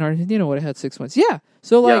 points, right? And Argentina would have had 6 points. Yeah.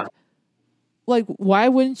 So like Yeah. like why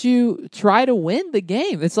wouldn't you try to win the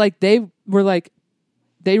game? It's like they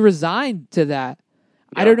resigned to that.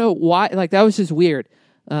 I don't know why. Like that was just weird.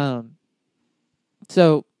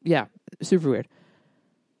 So yeah, super weird.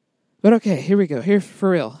 But okay, here we go. Here for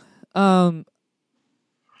real.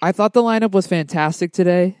 I thought the lineup was fantastic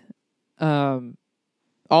today. All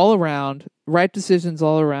around, right decisions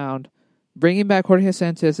all around. Bringing back Jorge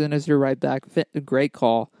Sanchez in as your right back, great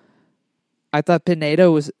call. I thought Pineda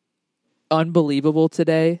was unbelievable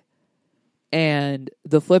today. And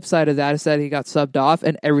the flip side of that is that he got subbed off,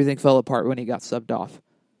 and everything fell apart when he got subbed off.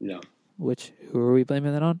 No. Who are we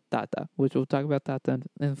blaming that on? Tata, which we'll talk about that then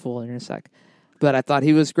in full in a sec. But I thought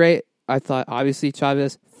he was great. I thought, obviously,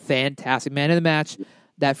 Chavez, fantastic. Man of the match.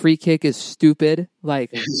 That free kick is stupid.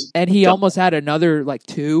 Like, and he almost had another, like,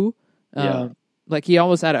 2. Like, he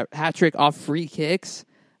almost had a hat trick off free kicks.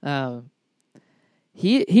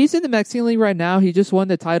 He's in the Mexican League right now. He just won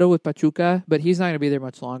the title with Pachuca, but he's not going to be there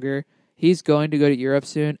much longer. He's going to go to Europe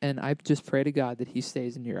soon, and I just pray to God that he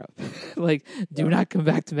stays in Europe. Like, do not come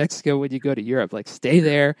back to Mexico when you go to Europe. Like, stay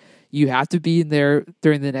there. You have to be in there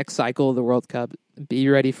during the next cycle of the World Cup. Be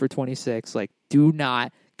ready for 26. Like, do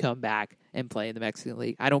not come back and play in the Mexican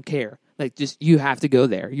League. I don't care. Like, just you have to go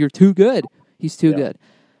there. You're too good. He's too good.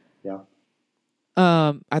 Yeah.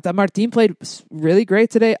 I thought Martin played really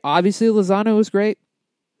great today. Obviously, Lozano was great.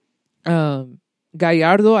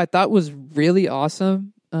 Gallardo, I thought, was really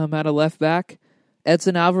awesome at a left back.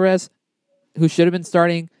 Edson Alvarez, who should have been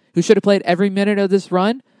starting, who should have played every minute of this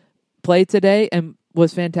run, played today and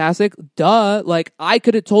was fantastic. Duh. Like, I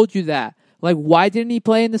could have told you that. Like, why didn't he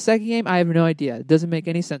play in the second game? I have no idea. It doesn't make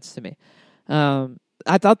any sense to me.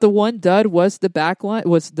 I thought the one dud was the back line,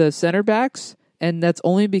 was the center backs, and that's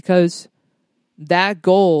only because that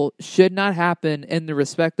goal should not happen in the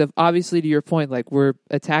respect of, obviously, to your point, like, we're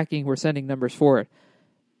attacking, we're sending numbers forward.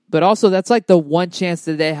 But also, that's like the one chance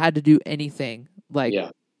that they had to do anything. Like,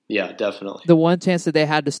 yeah, definitely. The one chance that they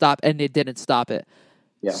had to stop, and they didn't stop it.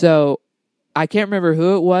 Yeah. So, I can't remember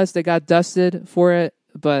who it was that got dusted for it,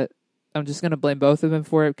 but I'm just going to blame both of them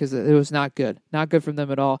for it because it was not good. Not good from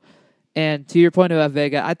them at all. And to your point about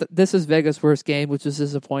Vega, this is Vega's worst game, which is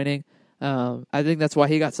disappointing. I think that's why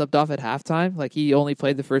he got subbed off at halftime. Like, he only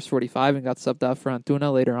played the first 45 and got subbed off for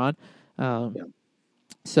Antuna later on.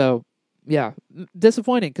 So, yeah,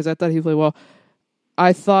 disappointing because I thought he played well.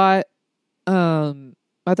 I thought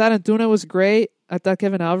Antuna was great. I thought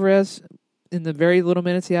Kevin Alvarez, in the very little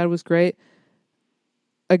minutes he had, was great.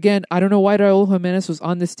 Again, I don't know why Raul Jimenez was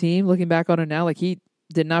on this team. Looking back on it now, like, he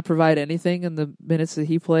did not provide anything in the minutes that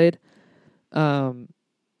he played.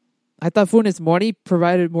 I thought Funes Mori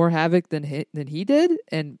provided more havoc than he did,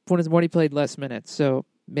 and Funes Mori played less minutes. So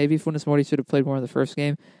maybe Funes Mori should have played more in the first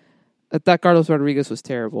game. I thought Carlos Rodriguez was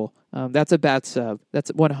terrible. That's a bad sub.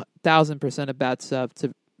 That's 1,000% a bad sub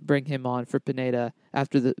to bring him on for Pineda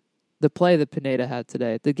after the play that Pineda had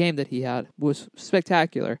today. The game that he had was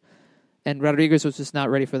spectacular, and Rodriguez was just not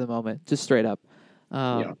ready for the moment, just straight up.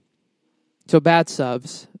 So bad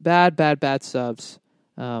subs. Bad subs.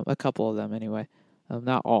 A couple of them anyway.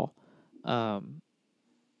 Not all.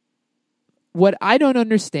 What I don't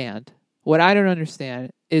understand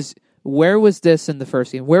is, where was this in the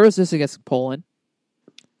first game? Where was this against Poland?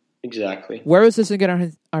 Exactly. Where was this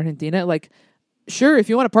against Argentina? Like, sure, if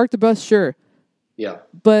you want to park the bus, sure. Yeah.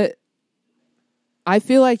 But I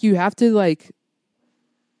feel like you have to, like,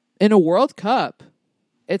 in a World Cup,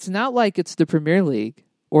 it's not like it's the Premier League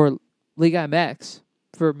or Liga MX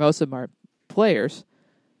for most of our players.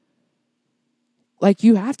 Like,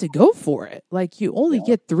 you have to go for it. Like, you only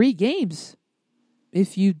get 3 games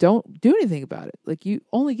if you don't do anything about it. Like, you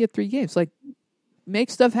only get 3 games. Like,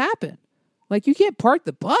 make stuff happen. Like, you can't park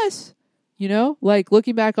the bus, you know? Like,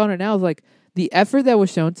 looking back on it now, like, the effort that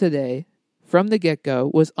was shown today from the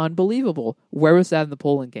get-go was unbelievable. Where was that in the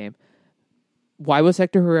Poland game? Why was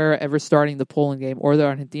Hector Herrera ever starting the Poland game or the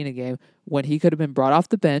Argentina game when he could have been brought off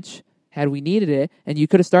the bench had we needed it, and you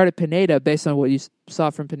could have started Pineda based on what you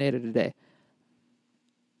saw from Pineda today?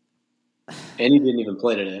 And he didn't even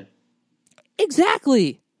play today.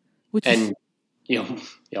 Exactly. And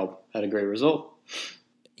y'all had a great result.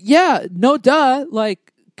 Yeah, no duh.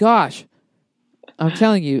 Like, gosh. I'm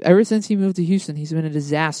telling you, ever since he moved to Houston, he's been a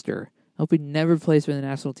disaster. I hope he never plays for the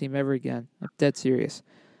national team ever again. I'm dead serious.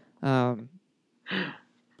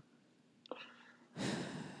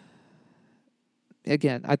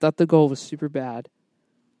 Again, I thought the goal was super bad.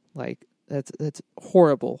 Like, that's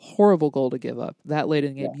horrible goal to give up that late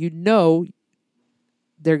in the game. Yeah. You know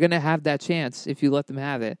they're going to have that chance if you let them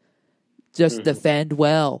have it. Just defend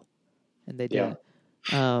well. And they didn't.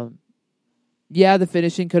 Yeah, the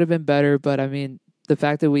finishing could have been better, but I mean, the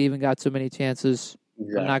fact that we even got so many chances,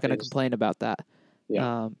 I'm not going to complain about that.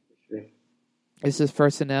 Yeah. It's just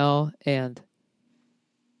personnel, and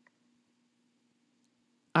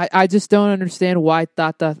I just don't understand why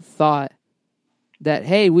Tata thought that,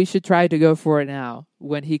 hey, we should try to go for it now,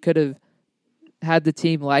 when he could have had the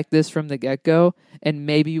team like this from the get-go, and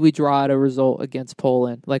maybe we draw out a result against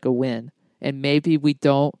Poland, like a win, and maybe we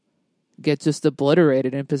don't get just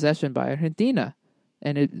obliterated in possession by Argentina.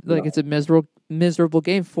 And it's a miserable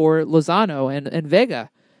game for Lozano and Vega.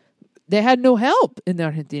 They had no help in the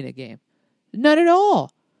Argentina game. None at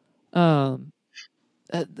all. In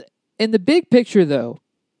the big picture, though,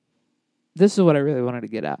 this is what I really wanted to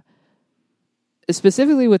get at.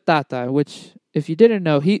 Specifically with Tata, which, if you didn't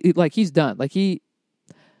know, he's done.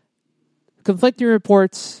 Conflicting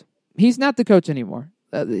reports, he's not the coach anymore.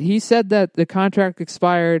 He said that the contract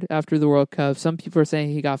expired after the World Cup. Some people are saying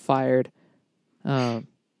he got fired.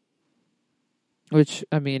 Which,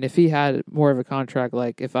 I mean, if he had more of a contract,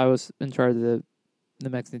 like if I was in charge of the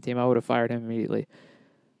Mexican team, I would have fired him immediately.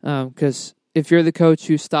 Because if you're the coach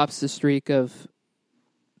who stops the streak of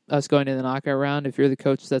us going to the knockout round, if you're the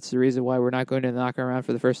coach that's the reason why we're not going to the knockout round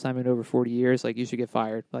for the first time in over 40 years, like, you should get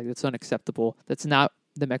fired. Like, that's unacceptable. That's not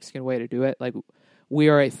the Mexican way to do it. Like, we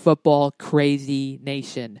are a football crazy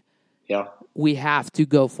nation. Yeah. We have to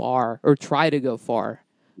go far, or try to go far.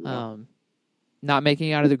 Yeah. Not making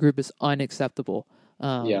it out of the group is unacceptable.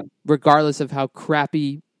 Regardless of how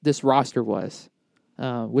crappy this roster was,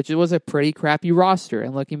 which it was a pretty crappy roster.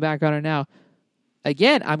 And looking back on it now,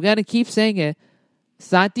 again, I'm going to keep saying it.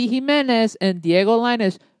 Santi Jimenez and Diego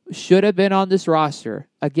Lainez should have been on this roster.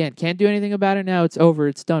 Again, can't do anything about it now. It's over.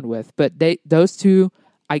 It's done with. But those two,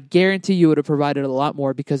 I guarantee you would have provided a lot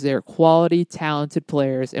more, because they're quality, talented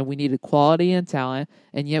players, and we needed quality and talent,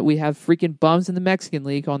 and yet we have freaking bums in the Mexican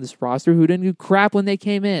League on this roster who didn't do crap when they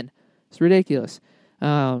came in. It's ridiculous.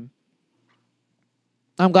 I'm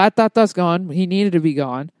glad Tata's gone. He needed to be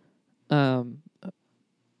gone.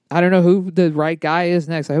 I don't know who the right guy is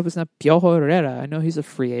next. I hope it's not Piojo Herrera. I know he's a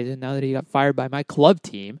free agent now that he got fired by my club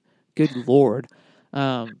team. Good Lord.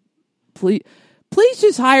 Please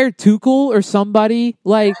just hire Tuchel or somebody.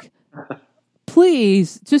 Like,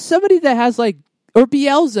 please. Just somebody that has, like, or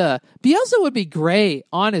Bielsa. Bielsa would be great,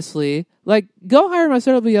 honestly. Like, go hire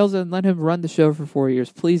Marcelo Bielsa and let him run the show for 4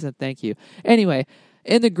 years. Please and thank you. Anyway,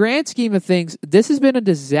 in the grand scheme of things, this has been a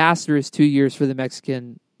disastrous 2 years for the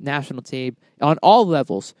Mexican national team on all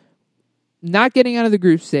levels. Not getting out of the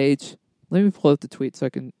group stage. Let me pull up the tweet so I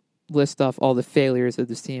can list off all the failures of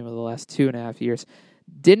this team over the last 2.5 years.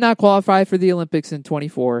 Did not qualify for the Olympics in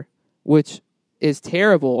 24, which is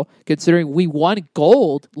terrible considering we won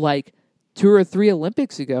gold like 2 or 3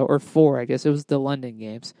 Olympics ago, or 4, I guess. It was the London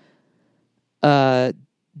Games.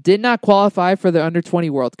 Did not qualify for the Under-20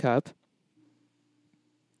 World Cup.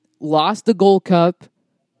 Lost the Gold Cup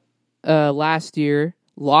last year.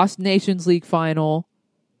 Lost Nations League final.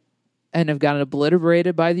 And have gotten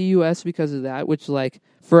obliterated by the U.S. because of that, which, like,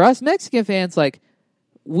 for us Mexican fans, like,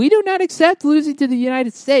 we do not accept losing to the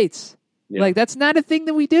United States. Yeah. Like, that's not a thing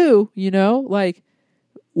that we do, you know? Like,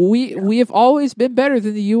 we have always been better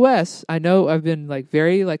than the U.S. I know I've been, like,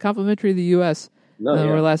 very, like, complimentary of the U.S.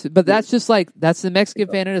 But that's just, like, that's the Mexican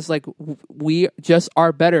fan in us. Like, we just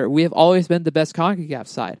are better. We have always been the best CONCACAF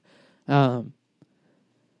side.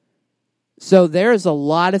 So there's a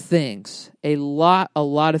lot of things, a lot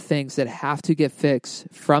of things that have to get fixed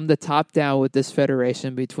from the top down with this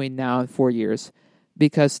federation between now and 4 years.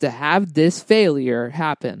 Because to have this failure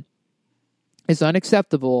happen is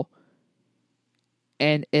unacceptable,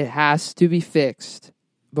 and it has to be fixed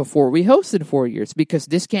before we host in 4 years, because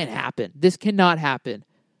this can't happen. This cannot happen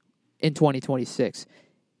in 2026.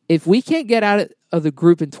 If we can't get out of the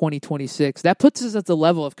group in 2026, that puts us at the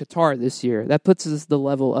level of Qatar this year. That puts us at the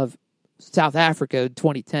level of South Africa in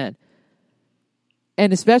 2010.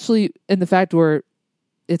 And especially in the fact where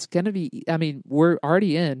it's going to be, I mean, we're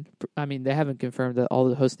already in. I mean, they haven't confirmed that all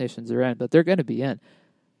the host nations are in, but they're going to be in.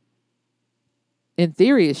 In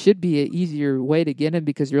theory, it should be an easier way to get in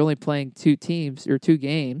because you're only playing 2 teams or 2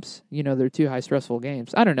 games. You know, they're 2 high stressful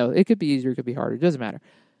games. I don't know. It could be easier. It could be harder. It doesn't matter.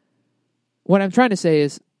 What I'm trying to say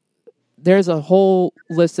is there's a whole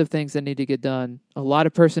list of things that need to get done. A lot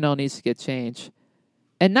of personnel needs to get changed.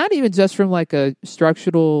 And not even just from like a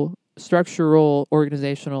structural,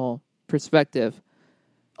 organizational perspective.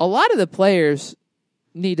 A lot of the players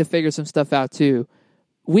need to figure some stuff out too.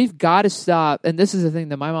 we've got to stop, and this is the thing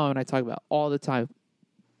that my mom and I talk about all the time.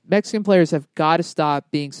 Mexican players have got to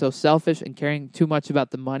stop being so selfish and caring too much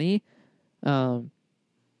about the money.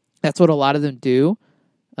 That's what a lot of them do.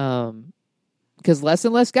 Because less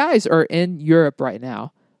and less guys are in Europe right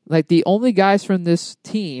now. Like, the only guys from this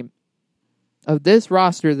team, of this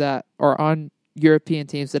roster, that are on European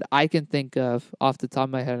teams that I can think of off the top of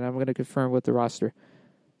my head, and I'm going to confirm with the roster.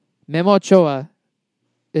 Memo Ochoa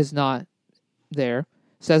is not there.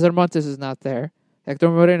 Cesar Montes is not there. Hector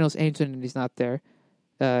Moreno's ancient and he's not there.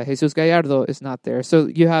 Jesus Gallardo is not there. So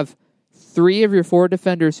you have 3 of your 4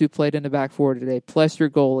 defenders who played in the back 4 today, plus your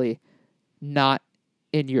goalie, not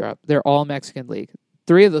in Europe. They're all Mexican league.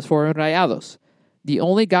 3 of those 4 are Rayados. The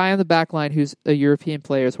only guy on the back line who's a European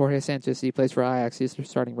player is Jorge Sanchez. He plays for Ajax. He's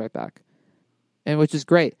starting right back, and which is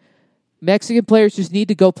great. Mexican players just need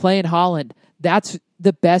to go play in Holland. That's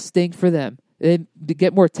the best thing for them. They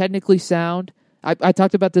get more technically sound. I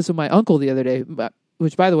talked about this with my uncle the other day,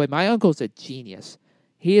 which, by the way, my uncle's a genius.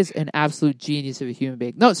 He is an absolute genius of a human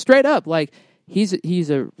being. No, straight up. Like, he's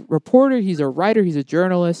a reporter, he's a writer, he's a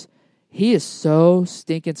journalist. He is so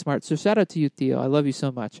stinking smart. So shout out to you, Theo. I love you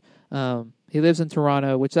so much. He lives in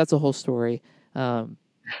Toronto, which that's a whole story. But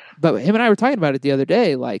him and I were talking about it the other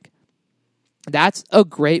day. Like, that's a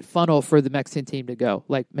great funnel for the Mexican team to go.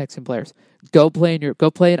 Like, Mexican players. Go play in Europe.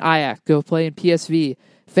 Go play in Ajax. Go play in PSV.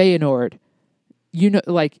 Feyenoord.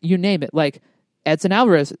 You name it. Like, Edson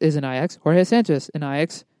Alvarez is in Ajax. Jorge Sanchez in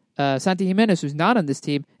Ajax. Santi Jimenez, who's not on this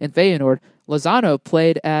team, in Feyenoord. Lozano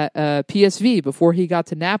played at PSV before he got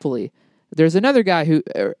to Napoli. There's another guy who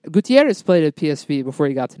Gutierrez played at PSV before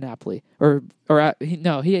he got to Napoli,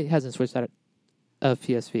 he hasn't switched out of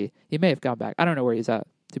PSV. He may have gone back. I don't know where he's at,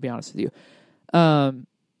 to be honest with you.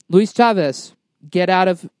 Luis Chavez, get out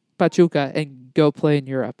of Pachuca and go play in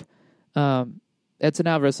Europe. Edson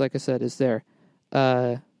Alvarez, like I said, is there.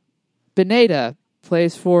 Pineda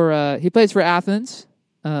plays for Athens,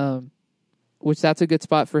 which that's a good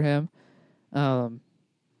spot for him.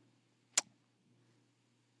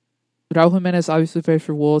 Raul Jimenez obviously plays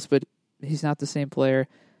for Wolves, but he's not the same player.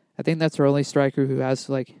 I think that's our only striker who has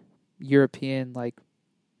like European like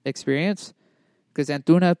experience. Because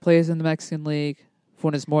Antuna plays in the Mexican League.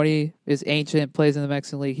 Funes Mori is ancient, plays in the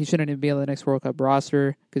Mexican League. He shouldn't even be on the next World Cup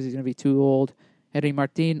roster because he's going to be too old. Henry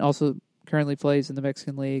Martin also currently plays in the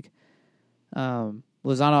Mexican League.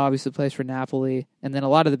 Lozano obviously plays for Napoli. And then a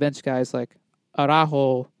lot of the bench guys like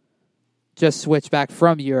Araujo just switched back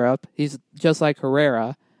from Europe. He's just like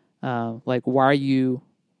Herrera. Like, why are you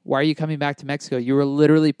coming back to Mexico? You were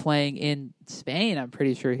literally playing in Spain. I'm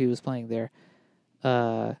pretty sure he was playing there.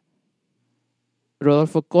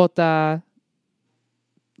 Rodolfo Cota,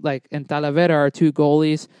 and Talavera are 2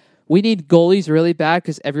 goalies. We need goalies really bad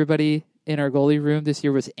because everybody in our goalie room this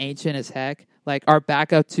year was ancient as heck. Like, our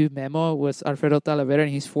backup to Memo was Alfredo Talavera,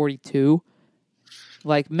 and he's 42.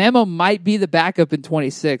 Like, Memo might be the backup in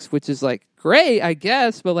 26, which is, great, I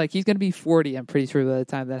guess, but, he's going to be 40, I'm pretty sure, by the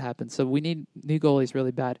time that happens. So we need new goalies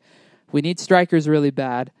really bad. We need strikers really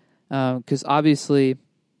bad because, obviously,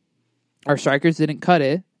 our strikers didn't cut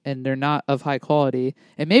it, and they're not of high quality.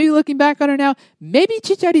 And maybe looking back on it now, maybe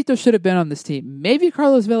Chicharito should have been on this team. Maybe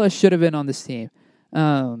Carlos Vela should have been on this team.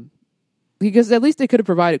 Because at least they could have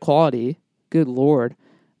provided quality. Good Lord.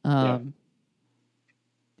 Eric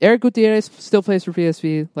Gutierrez still plays for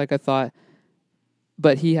PSV, like I thought.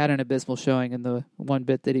 But he had an abysmal showing in the one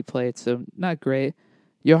bit that he played, so not great.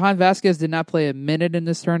 Johan Vasquez did not play a minute in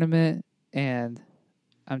this tournament, and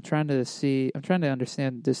I'm trying to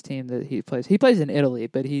understand this team that he plays. He plays in Italy,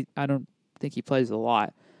 but I don't think he plays a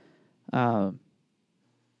lot.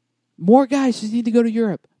 More guys just need to go to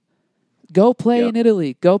Europe. Go play in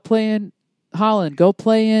Italy. Go play in Holland. Go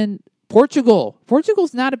play in Portugal.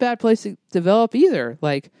 Portugal's not a bad place to develop either.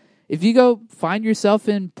 If you go find yourself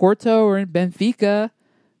in Porto or in Benfica,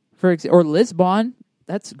 or Lisbon,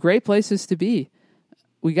 that's great places to be.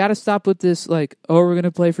 We got to stop with this, we're going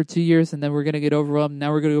to play for 2 years and then we're going to get overwhelmed.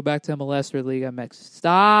 Now we're going to go back to MLS or Liga MX.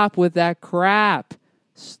 Stop with that crap.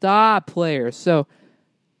 Stop, players. So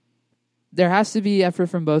there has to be effort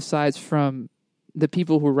from both sides, from the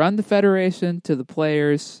people who run the federation to the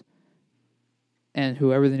players and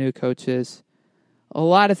whoever the new coach is. A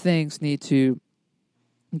lot of things need to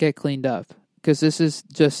get cleaned up because this is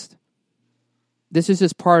just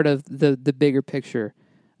part of the bigger picture.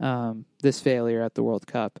 This failure at the World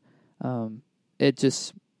Cup, it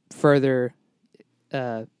just further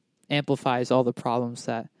amplifies all the problems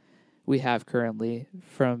that we have currently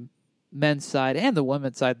from men's side and the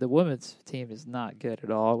women's side. The women's team is not good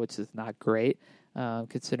at all, which is not great,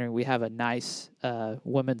 considering we have a nice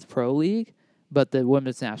women's pro league, but the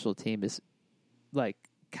women's national team is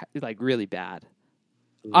like really bad.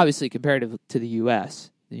 Obviously, comparative to the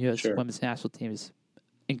U.S., the U.S. Sure. women's national team is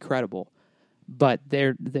incredible, but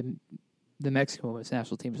the Mexican women's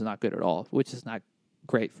national team is not good at all, which is not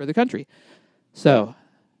great for the country. So,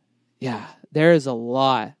 yeah, there is a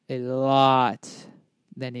lot that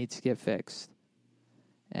needs to get fixed.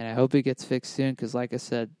 And I hope it gets fixed soon because, like I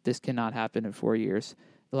said, this cannot happen in 4 years.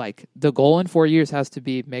 Like, the goal in 4 years has to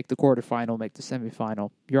be make the quarterfinal, make the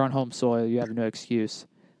semifinal. You're on home soil. You have no excuse.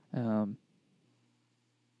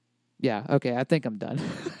 Yeah, okay, I think I'm done.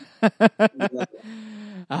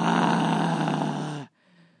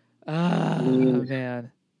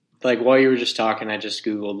 Man. Like, while you were just talking, I just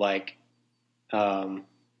Googled, like, I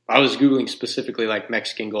was Googling specifically, like,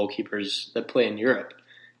 Mexican goalkeepers that play in Europe.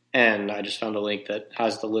 And I just found a link that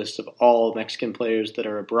has the list of all Mexican players that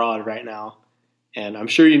are abroad right now. And I'm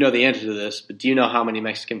sure you know the answer to this, but do you know how many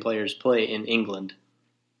Mexican players play in England?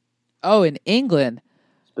 Oh, in England?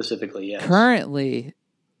 Specifically, yes. Currently,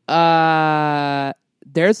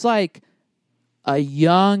 there's like a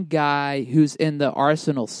young guy who's in the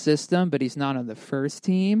Arsenal system, but he's not on the first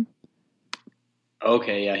team.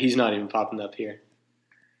 Okay, yeah, he's not even popping up here.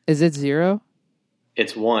 Is it 0?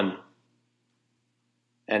 It's 1.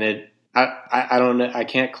 And I don't know, I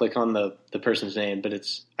can't click on the person's name, but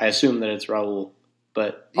I assume that it's Raul.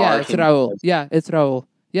 But yeah, it's Raul. Yeah, it's Raul.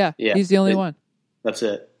 Yeah, he's the only one. That's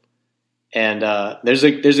it. And there's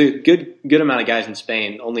a good amount of guys in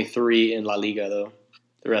Spain. Only 3 in La Liga though.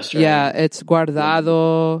 The rest are it's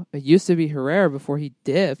Guardado. It used to be Herrera before he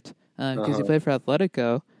dipped because he played for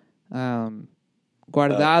Atletico.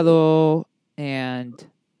 Guardado and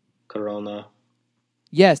Corona.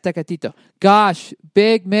 Yes, Tecatito. Gosh,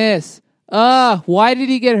 big miss. Why did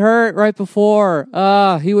he get hurt right before?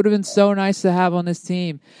 He would have been so nice to have on this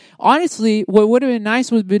team. Honestly, what would have been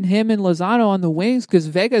nice would have been him and Lozano on the wings because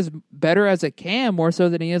Vega's better as a cam more so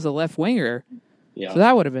than he is a left winger. Yeah. So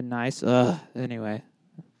that would have been nice. Anyway.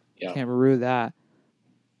 Yeah. Can't rue that.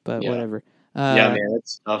 But whatever. Man,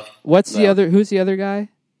 it's tough. Who's the other guy?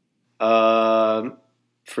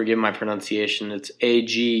 Forgive my pronunciation. It's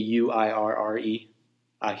Aguirre.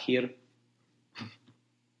 Ahir.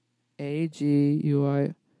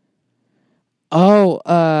 Agui. Oh,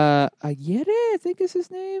 Aguirre, I think is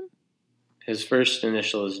his name. His first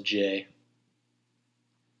initial is J.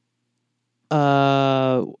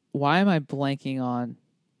 Why am I blanking on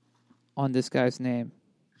this guy's name?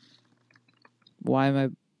 Why am I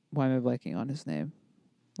blanking on his name?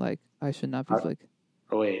 Like, I should not be blanking.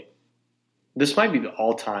 Oh wait, this might be the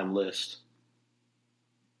all-time list.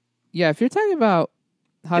 Yeah, if you're talking about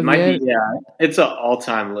Javier, it might be. Yeah, it's an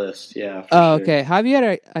all-time list. Yeah. Oh, sure. Okay.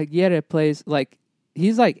 Javier Aguirre plays like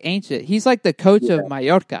he's like ancient. He's like the coach of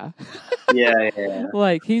Mallorca. Yeah.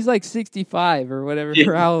 Like he's like 65 or whatever.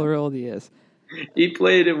 For how old he is. He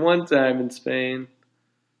played at one time in Spain.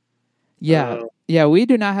 Yeah. Yeah, we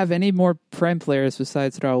do not have any more Prem players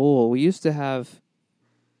besides Raul. We used to have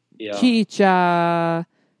Chicha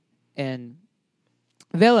and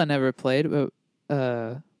Vela never played, but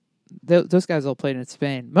those guys all played in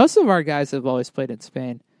Spain. Most of our guys have always played in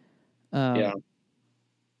Spain.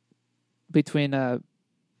 Between I'm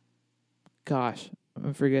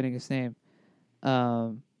forgetting his name.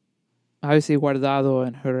 Obviously Guardado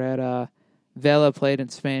and Herrera. Vela played in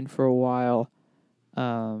Spain for a while.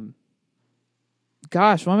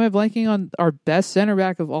 Gosh, why am I blanking on our best center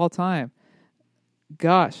back of all time?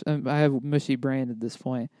 Gosh, I have mushy brain at this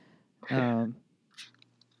point.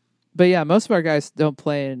 But yeah, most of our guys don't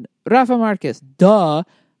play in Rafa Marquez. Duh.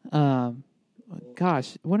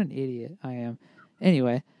 Gosh, what an idiot I am.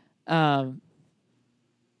 Anyway,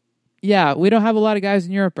 yeah, we don't have a lot of guys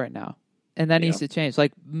in Europe right now, and that needs to change.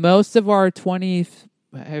 Like most of our if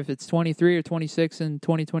it's 23 or 26 and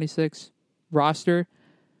 2026 roster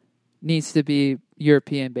needs to be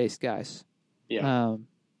European-based guys. Yeah.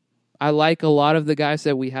 I like a lot of the guys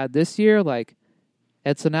that we had this year, like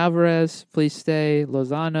Edson Alvarez, please stay,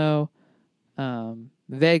 Lozano,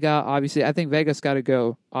 Vega, obviously. I think Vega's got to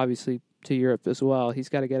go, obviously, to Europe as well. He's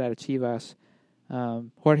got to get out of Chivas.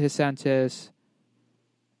 Jorge Sanchez,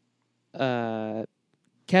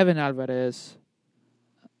 Kevin Alvarez,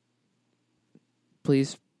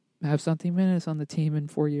 please have something minutes on the team in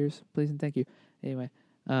 4 years. Please and thank you. Anyway,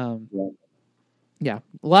 yeah,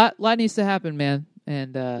 a lot needs to happen, man.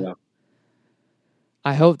 And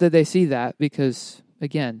I hope that they see that because,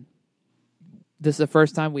 again, this is the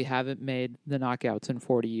first time we haven't made the knockouts in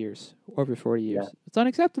 40 years, over 40 years. Yeah. It's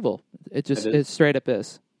unacceptable. It straight up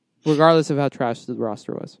is, regardless of how trash the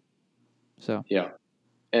roster was. So yeah.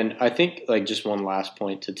 And I think, like, just one last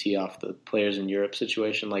point to tee off the players in Europe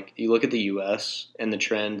situation. Like, you look at the U.S. and the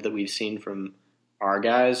trend that we've seen from our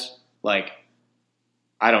guys, like,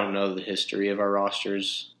 I don't know the history of our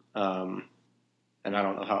rosters, and I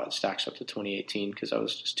don't know how it stacks up to 2018 because I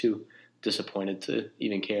was just too disappointed to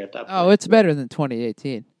even care at that point. Oh, it's better than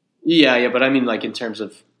 2018. Yeah, but I mean, like, in terms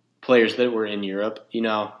of players that were in Europe,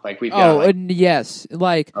 like, we've got, like, and yes,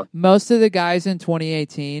 like, most of the guys in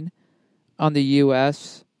 2018 on the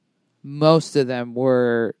U.S., most of them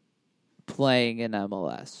were playing in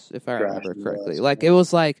MLS, if I remember correctly. Like, it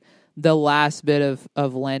was like the last bit of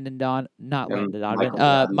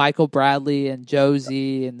Michael Bradley and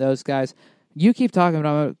Josie and those guys. You keep talking, but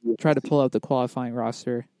I'm going to try to pull out the qualifying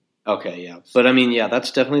roster. Okay, yeah. But, I mean, yeah,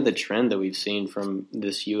 that's definitely the trend that we've seen from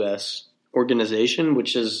this U.S. organization,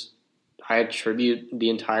 which is, I attribute the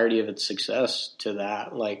entirety of its success to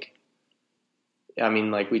that. Like, I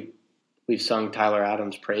mean, like, we've sung Tyler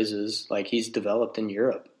Adams' praises. Like, he's developed in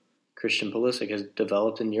Europe. Christian Pulisic has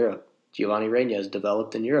developed in Europe. Giovanni Reina has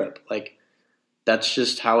developed in Europe. Like, that's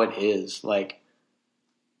just how it is. Like,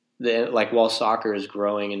 while soccer is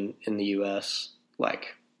growing in the U.S.,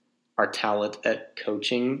 like, our talent at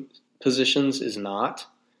coaching positions is not.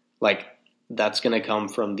 Like, that's going to come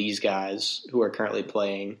from these guys who are currently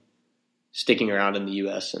playing, sticking around in the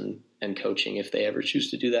U.S. and coaching if they ever choose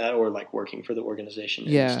to do that, or, like, working for the organization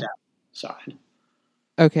in the staff side.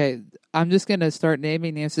 Okay, I'm just going to start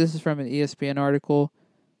naming names. This is from an ESPN article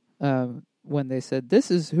when they said,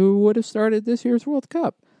 this is who would have started this year's World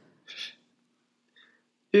Cup.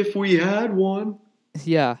 If we had one.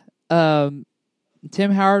 Yeah. Tim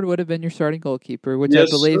Howard would have been your starting goalkeeper, which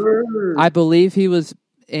yes, I believe he was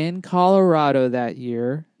in Colorado that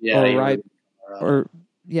year. Yeah,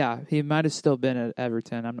 he might have still been at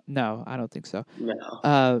Everton. No, I don't think so.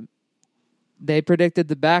 No. They predicted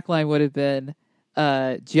the back line would have been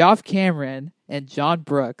Geoff Cameron and John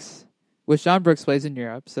Brooks, which John Brooks plays in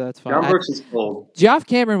Europe, so that's fine. John Brooks is cold. Geoff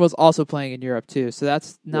Cameron was also playing in Europe too, so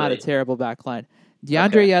that's not a terrible back line.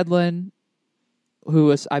 DeAndre Yedlin, who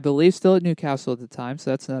was, I believe, still at Newcastle at the time,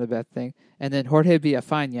 so that's not a bad thing. And then Jorge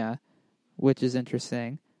Villafaña, which is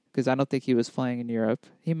interesting, because I don't think he was playing in Europe.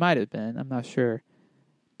 He might have been, I'm not sure.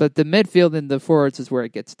 But the midfield and the forwards is where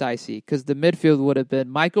it gets dicey, because the midfield would have been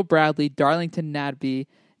Michael Bradley, Darlington Nagbe,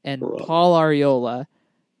 and Paul Arriola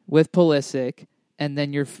with Pulisic. And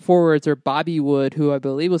then your forwards are Bobby Wood, who I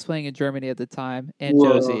believe was playing in Germany at the time, and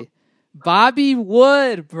Josie. Bobby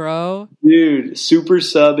Wood, bro. Dude, super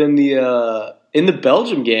sub in the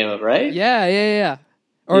Belgium game, right? Yeah.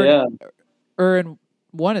 Or in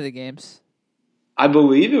one of the games. I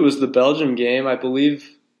believe it was the Belgium game. I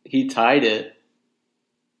believe he tied it.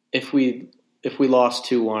 If we lost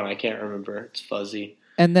 2-1, I can't remember. It's fuzzy.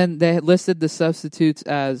 And then they listed the substitutes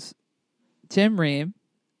as Tim Ream,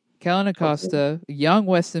 Kellen Acosta, young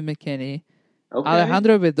Weston McKennie,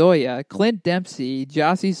 Alejandro Bedoya, Clint Dempsey,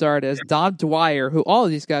 Jossie Zardes, Don Dwyer, who all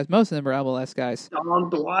of these guys, most of them are MLS guys. Don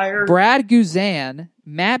Dwyer. Brad Guzan,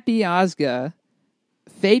 Matt Biazga,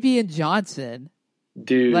 Fabian Johnson.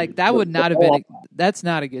 Dude. Like, that would not have been that's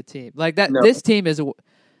not a good team. Like, that. No. This team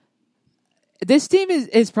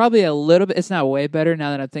is probably a little bit, it's not way better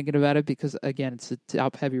now that I'm thinking about it because, again, it's a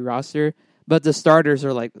top-heavy roster, but the starters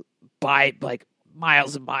are, like, by, like,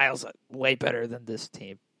 miles and miles way better than this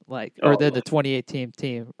team. Like, or than the 2018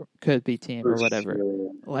 team, could be team or whatever.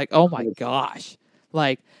 Sure. Like, oh my gosh.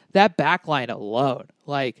 Like, that back line alone.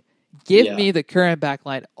 Like, give me the current back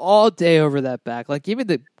line all day over that back. Like, give me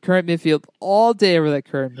the current midfield all day over that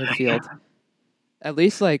current midfield. At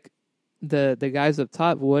least, like, the guys up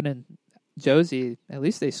top, Wood and Josie, at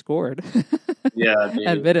least they scored. Yeah, dude.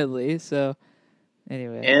 Admittedly. So,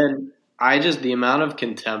 anyway. And the amount of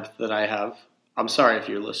contempt that I have, I'm sorry if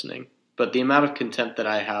you're listening, but the amount of contempt that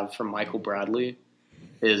I have for Michael Bradley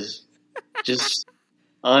is just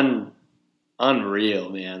unreal,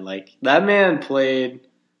 man. Like, that man played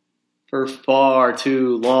for far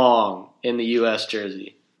too long in the U.S.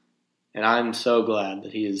 jersey. And I'm so glad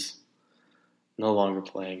that he is no longer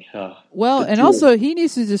playing. Also, he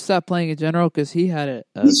needs to just stop playing in general because he had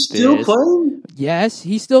He's still playing? Yes,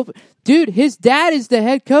 he's still... Dude, his dad is the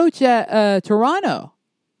head coach at Toronto.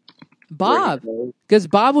 Bob, because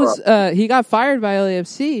Bob was he got fired by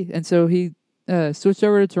LAFC, and so he switched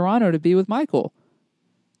over to Toronto to be with Michael.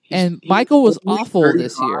 Michael was awful 35?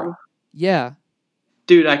 This year. Yeah,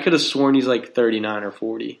 dude, I could have sworn he's like 39 or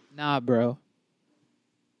 40. Nah, bro.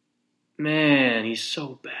 Man, he's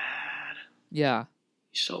so bad. Yeah,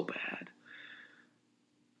 he's so bad,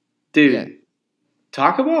 dude. Yeah.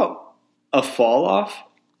 Talk about a fall off.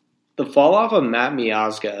 The fall off of Matt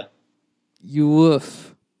Miazga. You woof.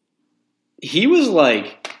 He was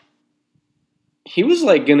like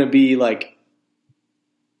gonna be like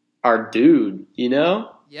our dude, you know?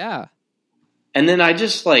 Yeah. And then I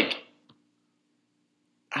just I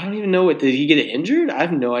don't even know did he get injured? I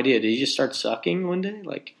have no idea. Did he just start sucking one day?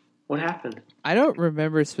 What happened? I don't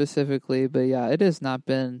remember specifically, but yeah, it has not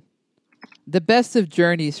been the best of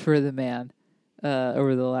journeys for the man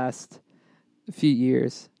over the last few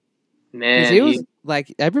years. Man, Because he was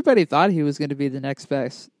everybody thought he was going to be the next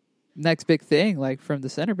big thing, from the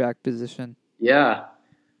center back position. Yeah.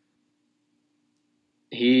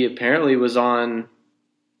 He apparently was on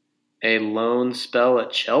a loan spell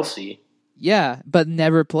at Chelsea. Yeah, but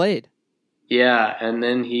never played. Yeah, and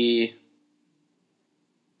then 2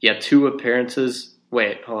 appearances.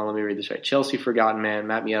 Wait, hold on, let me read this right. Chelsea forgotten man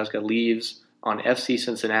Matt Miazga leaves on FC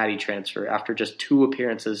Cincinnati transfer after just 2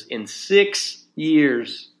 appearances in 6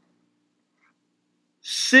 years.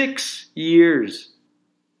 6 years.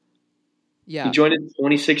 Yeah. He joined in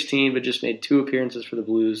 2016, but just made 2 appearances for the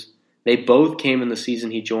Blues. They both came in the season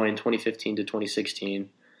he joined, 2015 to 2016.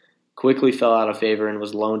 Quickly fell out of favor and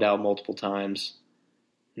was loaned out multiple times.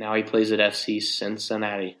 Now he plays at FC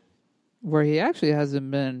Cincinnati. Where he actually hasn't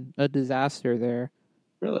been a disaster there.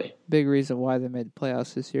 Really? Big reason why they made the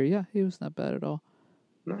playoffs this year. Yeah, he was not bad at all.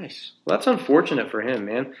 Nice. Well, that's unfortunate for him,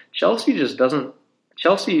 man. Chelsea just doesn't...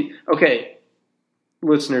 Okay,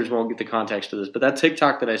 listeners won't get the context of this, but that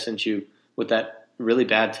TikTok that I sent you with that really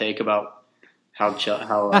bad take about how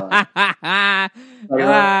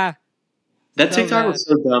that TikTok was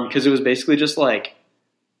so dumb because it was basically just like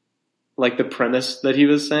the premise that he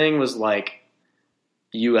was saying was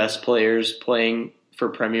U.S. players playing for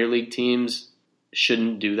Premier League teams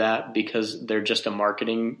shouldn't do that because they're just a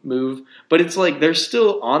marketing move. But it's they're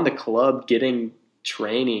still on the club getting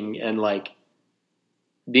training and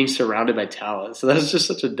being surrounded by talent. So that's just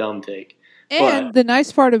such a dumb take. And the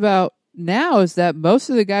nice part about now is that most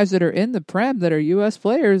of the guys that are in the Prem that are U.S.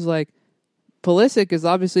 players, Pulisic is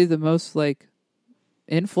obviously the most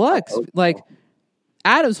in flux.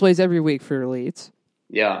 Adams plays every week for Leeds.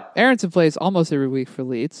 Yeah. Aronson plays almost every week for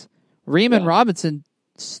Leeds. Ream and Robinson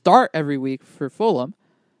start every week for Fulham.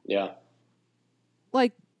 Yeah.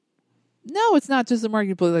 No, it's not just a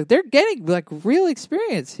marketing play. They're getting real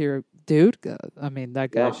experience here, dude. I mean,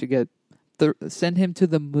 that guy should get send him to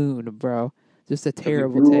the moon, bro. Just a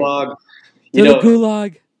terrible take. The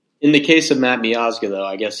gulag. In the case of Matt Miazga, though,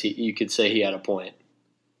 I guess you could say he had a point.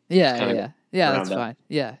 Yeah, that's fine.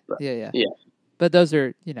 Yeah. But those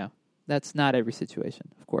are, that's not every situation,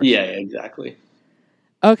 of course. Yeah, exactly.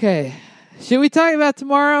 Okay. Should we talk about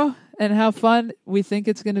tomorrow and how fun we think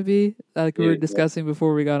it's going to be, we were discussing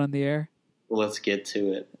before we got on the air? Well, let's get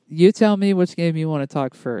to it. You tell me which game you want to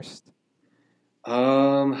talk first.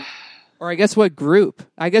 Or I guess what group?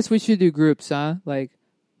 I guess we should do groups, huh?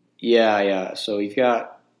 Yeah. So we've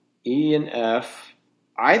got E and F.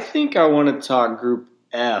 I think I want to talk Group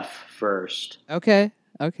F first. Okay.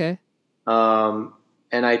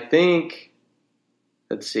 And I think,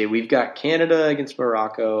 let's see, we've got Canada against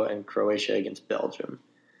Morocco and Croatia against Belgium.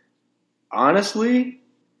 Honestly,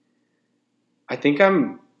 I think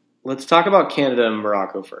let's talk about Canada and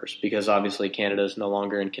Morocco first, because obviously Canada is no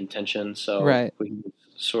longer in contention. So we can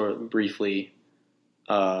sort of briefly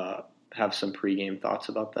have some pregame thoughts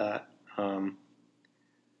about that.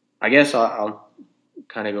 I guess I'll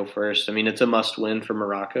kind of go first. I mean, it's a must-win for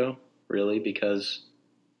Morocco, really, because,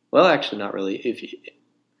 well, actually not really.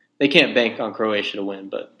 They can't bank on Croatia to win,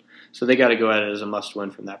 but so they got to go at it as a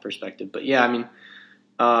must-win from that perspective. But yeah, I mean,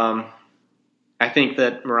 I think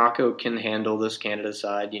that Morocco can handle this Canada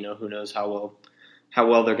side. Who knows how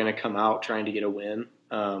well they're going to come out trying to get a win.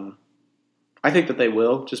 I think that they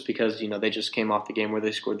will, just because they just came off the game where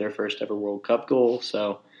they scored their first ever World Cup goal.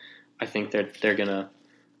 So I think they're going to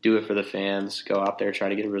do it for the fans, go out there, try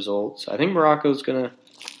to get a result. So I think Morocco's going to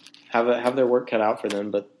have their work cut out for them,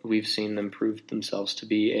 but we've seen them prove themselves to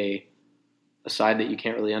be a side that you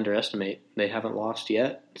can't really underestimate. They haven't lost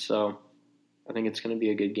yet, so I think it's going to be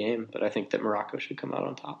a good game, but I think that Morocco should come out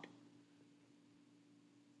on top.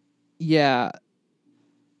 Yeah.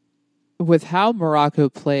 With how Morocco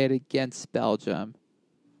played against Belgium,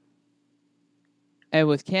 and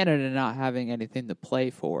with Canada not having anything to play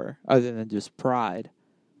for other than just pride,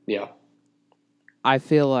 yeah, I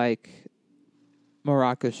feel like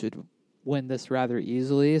Morocco should win this rather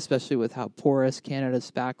easily, especially with how porous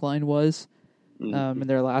Canada's backline was in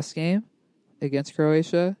their last game against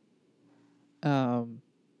Croatia.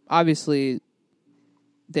 Obviously,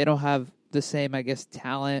 they don't have the same, I guess,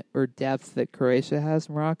 talent or depth that Croatia has,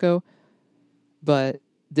 Morocco. But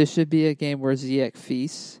this should be a game where Ziyech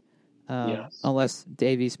feasts, unless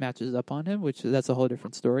Davies matches up on him, which that's a whole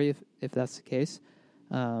different story if that's the case.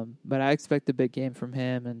 But I expect a big game from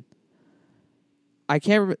him, and I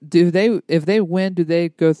can't. If they win, do they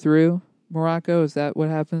go through Morocco? Is that what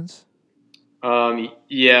happens?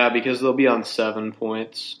 Yeah, because they'll be on 7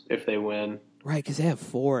 points if they win. Right, because they have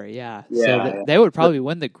 4, yeah. Yeah, So they would probably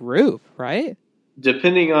win the group, right?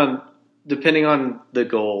 Depending on the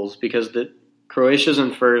goals, because Croatia's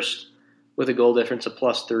in first with a goal difference of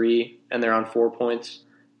 +3, and they're on 4 points.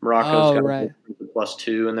 Morocco's got a goal difference of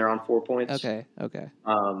 +2, and they're on 4 points. Okay.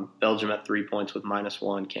 Belgium at 3 points with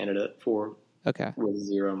 -1. Canada at 4 with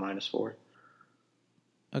 0 -4.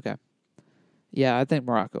 Okay. Yeah, I think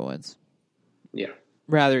Morocco wins. Yeah.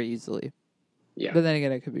 Rather easily. Yeah. But then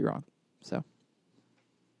again, I could be wrong. So.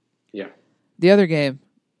 Yeah. The other game,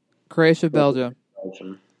 Croatia-Belgium.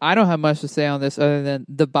 I don't have much to say on this other than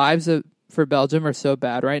the vibes for Belgium are so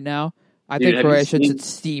bad right now. I think Croatia should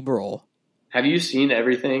steamroll. Have you seen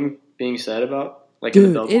everything being said about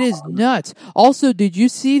Dude, it is nuts. Also, did you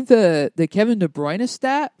see the Kevin De Bruyne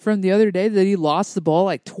stat from the other day that he lost the ball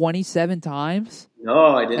like 27 times?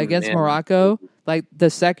 No, I didn't. Against Morocco? Like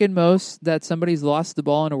the second most that somebody's lost the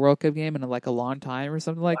ball in a World Cup game in like a long time or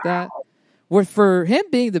something like that. Where for him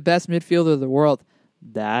being the best midfielder of the world,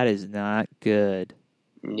 that is not good.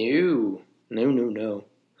 No.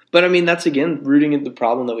 But I mean, that's again rooting in the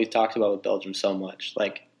problem that we've talked about with Belgium so much.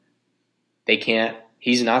 Like, they can't.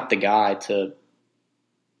 He's not the guy to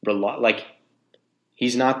rely. Like,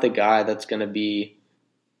 he's not the guy that's going to be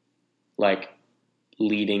like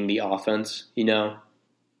leading the offense. You know,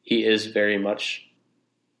 he is very much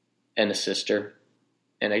an assister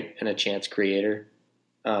and a chance creator.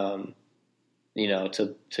 You know,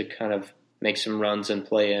 to kind of make some runs and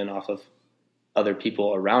play in off of other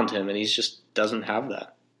people around him, and he just doesn't have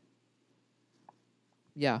that.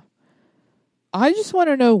 Yeah. I just want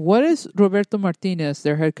to know, what is Roberto Martinez,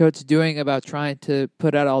 their head coach, doing about trying to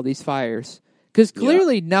put out all these fires? Because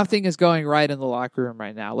clearly nothing is going right in the locker room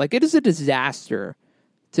right now. Like, it is a disaster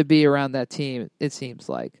to be around that team, it seems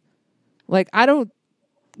like. Like, I don't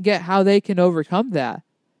get how they can overcome that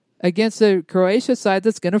against a Croatia side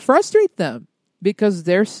that's going to frustrate them. Because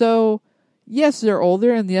they're so, yes, they're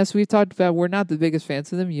older, and yes, we've talked about we're not the biggest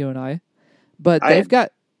fans of them, you and I. But they've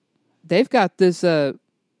got this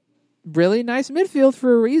really nice midfield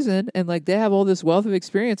for a reason, and like they have all this wealth of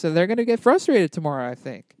experience, and they're going to get frustrated tomorrow, I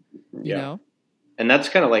think. You know? And that's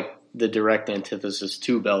kind of like the direct antithesis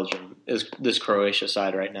to Belgium is this Croatia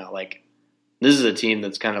side right now. Like, this is a team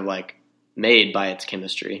that's kind of like made by its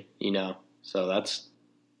chemistry, you know? So that's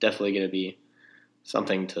definitely going to be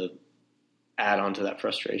something to add on to that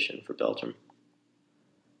frustration for Belgium.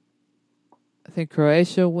 I think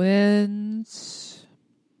Croatia wins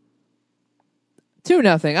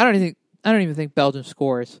 2-0. I don't even think Belgium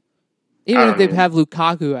scores. Even if they have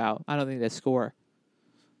Lukaku out, I don't think they score.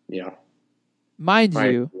 Yeah. Mind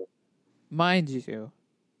you,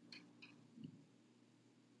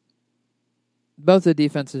 both the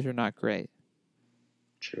defenses are not great.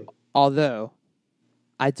 True. Although,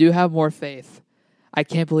 I do have more faith. I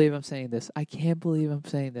can't believe I'm saying this.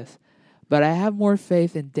 But I have more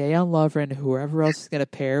faith in Dejan Lovren and whoever else is going to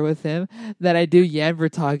pair with him than I do Jan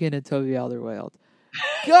Vertonghen and Toby Alderweireld.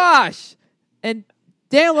 Gosh! And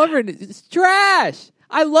Dejan Lovren is trash!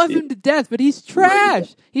 I love him to death, but he's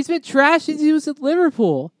trash! He's been trash since he was at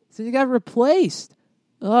Liverpool. Since he got replaced.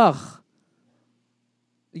 Ugh.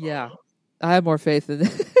 Yeah. I have more faith in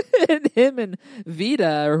him and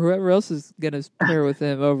Vida or whoever else is going to pair with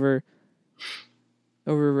him over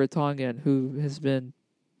Vertonghen, who has been,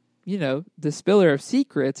 you know, the spiller of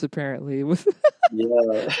secrets, apparently, with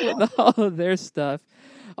all of their stuff.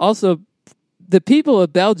 Also, the people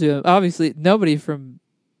of Belgium, obviously, nobody from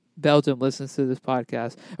Belgium listens to this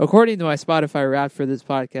podcast. According to my Spotify Wrapped for this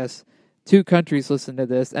podcast, 2 countries listen to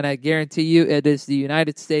this, and I guarantee you it is the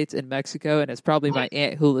United States and Mexico, and it's probably my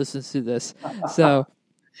aunt who listens to this. So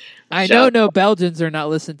I know no Belgians are not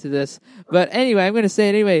listening to this. But anyway, I'm going to say it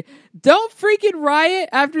anyway. Don't freaking riot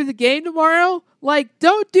after the game tomorrow. Like,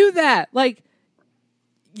 don't do that. Like,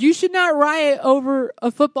 you should not riot over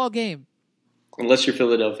a football game. Unless you're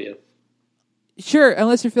Philadelphia. Sure,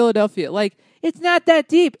 unless you're Philadelphia. Like, it's not that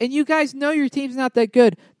deep, and you guys know your team's not that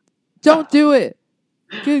good. Don't do it.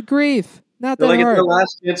 Good grief. Not that hard. It's the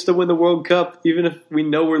last chance to win the World Cup. Even if we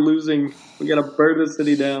know we're losing, we got to burn the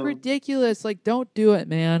city down. It's ridiculous. Like, don't do it,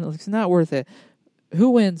 man. It's not worth it. Who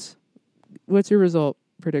wins? What's your result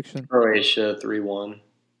prediction? Croatia 3-1.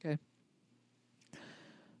 Okay.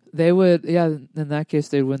 They would, yeah, in that case,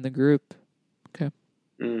 they'd win the group. Okay.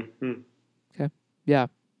 Mm-hmm. Okay. Yeah.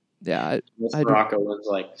 Yeah. Morocco wins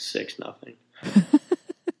like 6-0.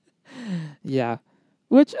 Yeah.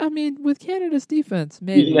 Which, I mean, with Canada's defense,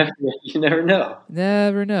 maybe. You never know.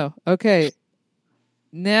 Never know. Okay.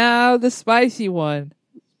 Now the spicy one.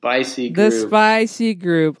 spicy The group. spicy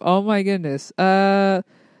group. Oh my goodness. Let's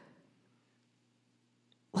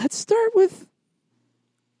start with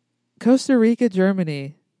Costa Rica,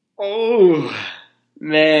 Germany. Oh,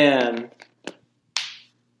 man.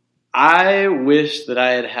 I wish that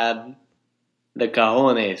I had the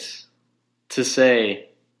cojones to say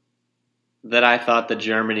that I thought that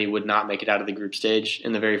Germany would not make it out of the group stage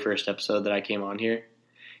in the very first episode that I came on here.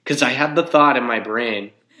 Because I had the thought in my brain.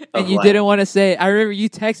 And you didn't want to say it. I remember you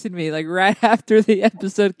texted me like right after the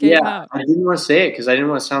episode came out. I didn't want to say it because I didn't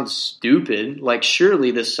want to sound stupid. Like, surely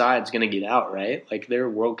this side's going to get out, right? Like, they're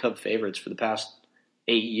World Cup favorites for the past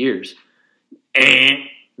 8 years.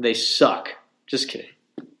 They suck. Just kidding.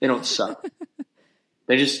 They don't suck.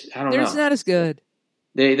 They just, I don't know. They're just not as good.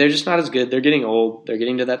 They're just not as good. They're getting old. They're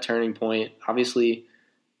getting to that turning point. Obviously,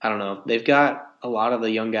 I don't know. They've got a lot of the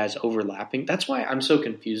young guys overlapping. That's why I'm so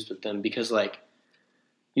confused with them because, like,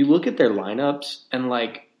 you look at their lineups and,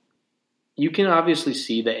 like, you can obviously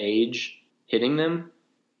see the age hitting them.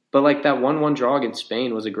 But, like, that 1-1 draw against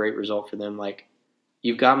Spain was a great result for them. Like,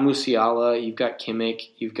 you've got Musiala, you've got Kimmich,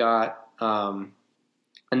 you've got and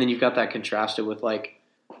then you've got that contrasted with, like,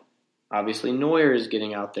 obviously Neuer is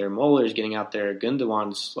getting out there, Muller's getting out there,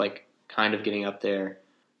 Gundogan's, like, kind of getting up there.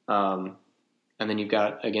 And then you've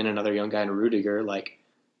got, again, another young guy in Rudiger. Like,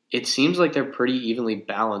 it seems like they're pretty evenly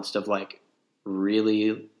balanced of, like,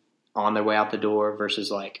 really on their way out the door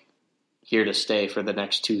versus, like, here to stay for the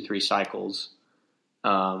next 2-3 cycles.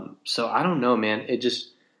 So I don't know, man. It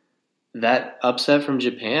just, that upset from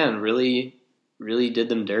Japan really did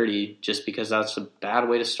them dirty just because that's a bad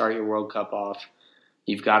way to start your World Cup off.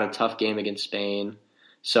 You've got a tough game against Spain.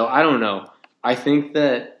 So I don't know. I think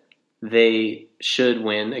that they should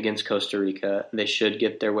win against Costa Rica. They should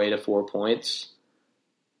get their way to 4 points.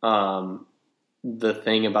 The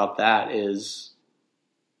thing about that is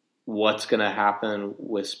what's going to happen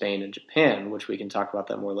with Spain and Japan, which we can talk about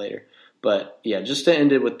that more later. But, yeah, just to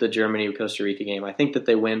end it with the Germany-Costa Rica game, I think that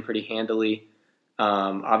they win pretty handily.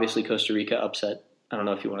 Obviously, Costa Rica upset. I don't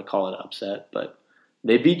know if you want to call it upset, but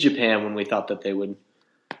they beat Japan when we thought that they would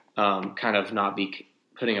kind of not be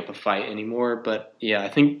putting up a fight anymore. But, yeah, I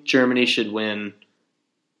think Germany should win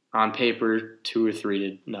on paper 2 or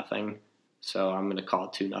 3-0. So I'm going to call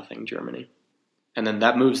it 2-0 Germany. And then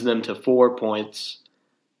that moves them to 4 points.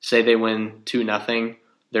 Say they win 2-0,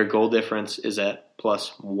 their goal difference is at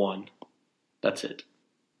 +1. That's it.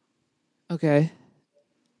 Okay.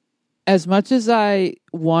 As much as I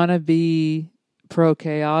want to be pro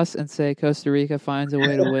chaos and say Costa Rica finds a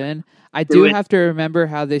way to win, I do have to remember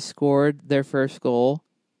how they scored their first goal.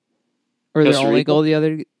 Or their only goal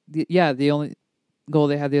the only goal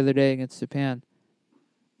they had the other day against Japan.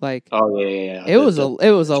 Like, oh yeah. It was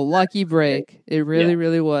a lucky break. It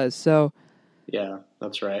really was. So yeah,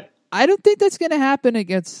 that's right. I don't think that's going to happen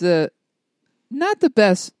against not the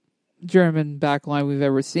best German backline we've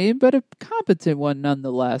ever seen, but a competent one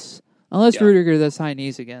nonetheless. Unless Rudiger does high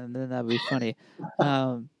knees again, then that would be funny.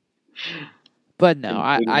 But no,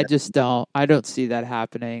 I just don't. I don't see that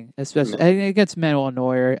happening, especially against Manuel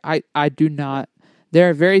Neuer. I do not. There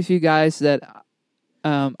are very few guys that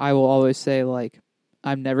I will always say, like,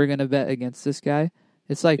 I'm never going to bet against this guy.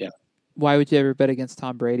 It's like, why would you ever bet against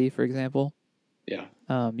Tom Brady, for example? Yeah.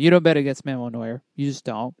 You don't bet against Manuel Neuer. You just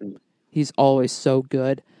don't. He's always so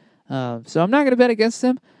good. So I'm not going to bet against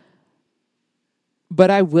him. But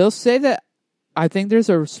I will say that I think there's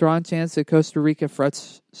a strong chance that Costa Rica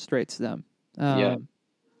frustrates them. And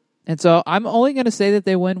so I'm only going to say that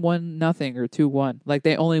they win 1-0 or 2-1. Like,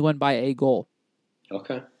 they only win by a goal.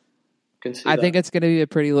 Okay. I think it's going to be a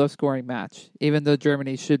pretty low-scoring match, even though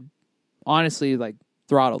Germany should honestly, like,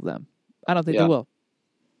 throttle them. I don't think they will.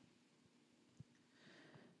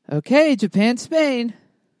 Okay, Japan, Spain.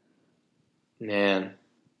 Man.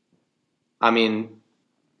 I mean,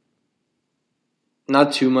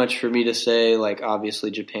 not too much for me to say. Like,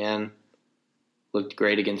 obviously, Japan looked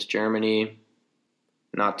great against Germany.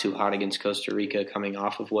 Not too hot against Costa Rica, coming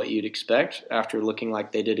off of what you'd expect after looking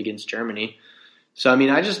like they did against Germany. So, I mean,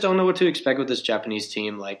 I just don't know what to expect with this Japanese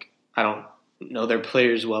team. Like, I don't know their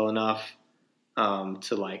players well enough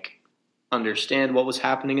to, like, understand what was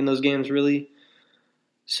happening in those games, really.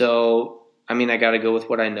 So, I mean, I got to go with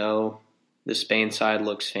what I know. The Spain side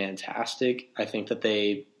looks fantastic. I think that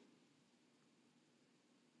they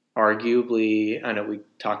arguably, I know we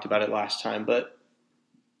talked about it last time, but,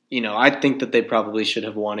 you know, I think that they probably should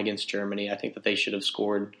have won against Germany. I think that they should have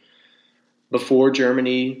scored before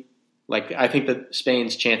Germany. Like, I think that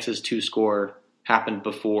Spain's chances to score happened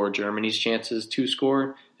before Germany's chances to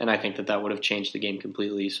score, and I think that that would have changed the game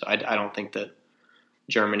completely. So I don't think that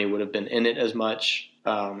Germany would have been in it as much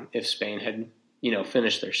if Spain had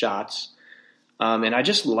finish their shots. And I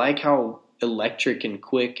just like how electric and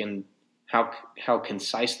quick and how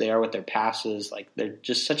concise they are with their passes. Like, they're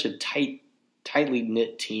just such a tightly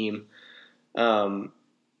knit team. And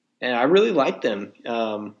I really like them.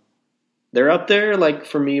 They're up there, like,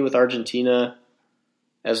 for me with Argentina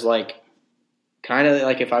as, like, kind of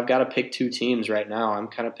like if I've got to pick two teams right now, I'm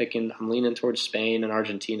leaning towards Spain and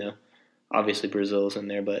Argentina. Obviously Brazil's in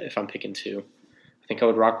there, but if I'm picking two, I think I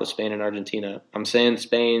would rock with Spain and Argentina. I'm saying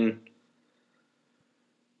Spain,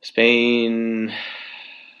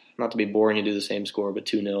 not to be boring and do the same score, but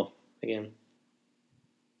 2-0 again.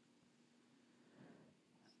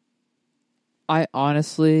 I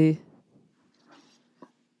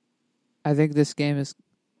think this game is,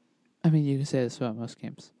 you can say this about most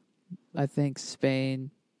games. I think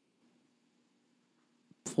Spain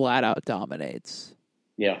flat out dominates.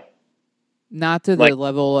 Yeah. Not to the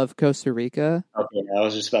level of Costa Rica. Okay, I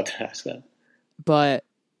was just about to ask that. But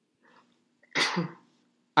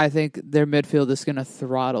I think their midfield is going to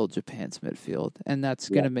throttle Japan's midfield, and that's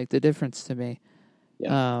going to make the difference to me.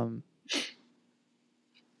 Yeah.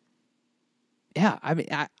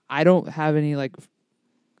 I don't have any, it's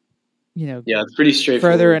pretty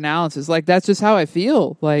straightforward. Further analysis. Like, that's just how I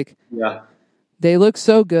feel. Like, they look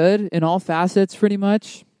so good in all facets pretty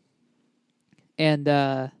much. And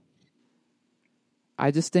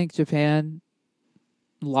I just think Japan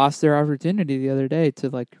lost their opportunity the other day to,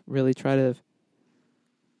 like, really try to,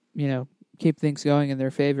 keep things going in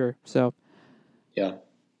their favor. So,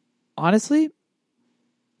 honestly,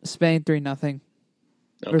 Spain 3-0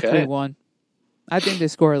 or 3-1. I think they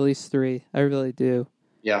score at least 3. I really do.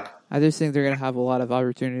 Yeah. I just think they're going to have a lot of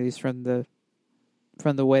opportunities from the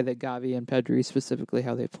way that Gavi and Pedri, specifically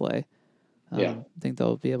how they play. I think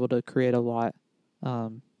they'll be able to create a lot,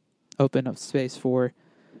 open up space for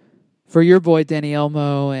your boy Danny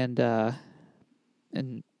Elmo and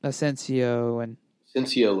Asensio. And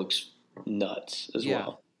Asensio looks nuts as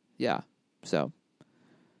well. Yeah. So,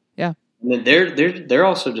 yeah. And then they're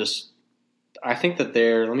also just. I think that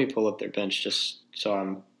let me pull up their bench just so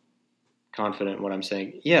I'm confident in what I'm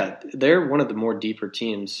saying. Yeah, they're one of the more deeper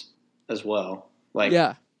teams as well. Like,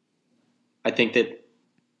 I think that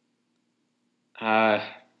I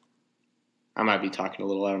might be talking a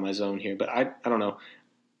little out of my zone here, but I don't know. How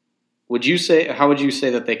would you say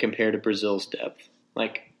that they compare to Brazil's depth?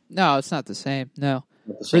 Like, no, it's not the same. No,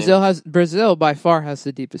 Brazil by far has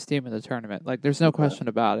the deepest team in the tournament. Like, there's no question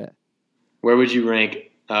about it. Where would you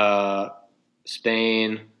rank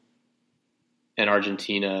Spain and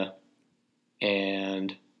Argentina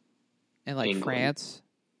and like England? France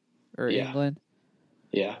or England?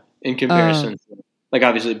 Yeah, in comparison, like,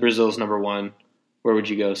 obviously Brazil's number 1. Where would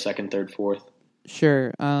you go? Second, third, fourth?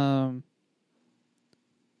 Sure.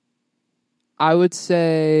 I would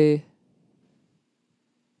say,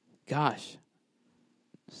 gosh,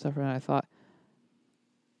 stuff than I thought.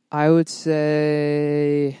 I would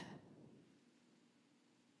say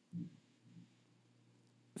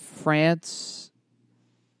France.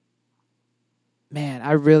 Man,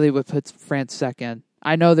 I really would put France second.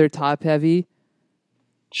 I know they're top heavy,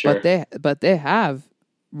 sure, but they have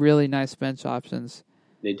really nice bench options.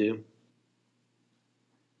 They do.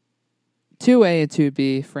 2A and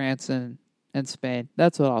 2B, France and Spain.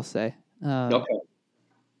 That's what I'll say. Okay.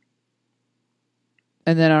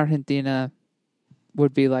 And then Argentina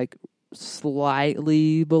would be like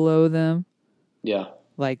slightly below them. Yeah.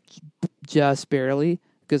 Like just barely.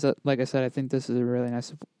 Because, like I said, I think this is a really nice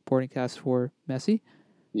supporting cast for Messi.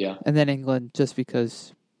 Yeah. And then England, just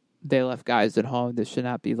because they left guys at home that should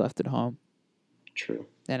not be left at home. True.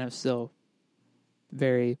 And I'm still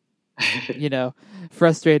very,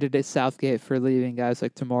 frustrated at Southgate for leaving guys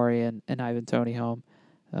like Tomori and Ivan Toney home.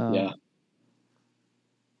 Yeah.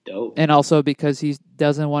 Dope. And also because he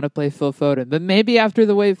doesn't want to play Phil Foden. But maybe after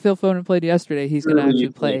the way Phil Foden played yesterday, he's going to actually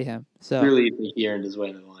play him. So really think he earned his way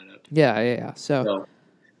in the lineup. Yeah. So.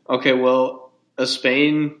 Okay, well, a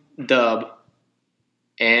Spain dub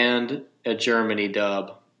and a Germany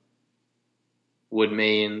dub would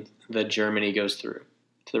mean that Germany goes through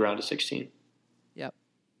to the round of 16. Yep.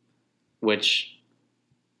 Which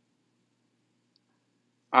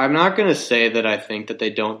I'm not going to say that I think that they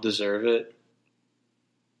don't deserve it,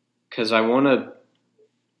 because I want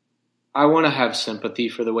to have sympathy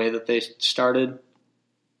for the way that they started,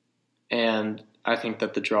 and I think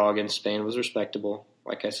that the draw against Spain was respectable.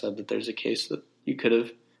 Like I said, that there's a case that you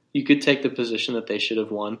could take the position that they should have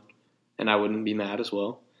won, and I wouldn't be mad as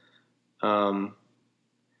well. But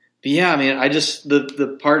yeah, I mean, I just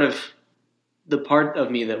the part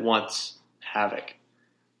of me that wants havoc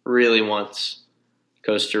really wants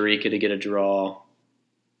Costa Rica to get a draw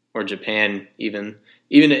or Japan even.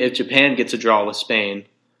 Even if Japan gets a draw with Spain,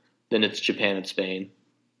 then it's Japan and Spain.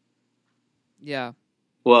 Yeah.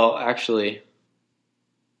 Well, actually,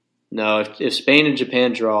 no. If Spain and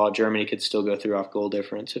Japan draw, Germany could still go through off goal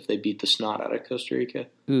difference if they beat the snot out of Costa Rica.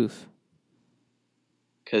 Oof.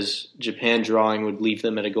 Because Japan drawing would leave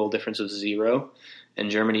them at a goal difference of 0,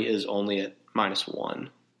 and Germany is only at -1.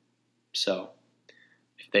 So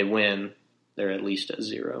if they win, they're at least at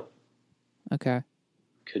 0. Okay.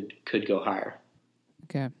 Could go higher.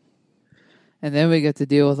 Okay. And then we get to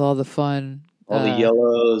deal with all the fun. All the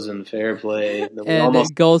yellows and fair play. And then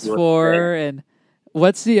goals for. And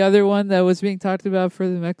what's the other one that was being talked about for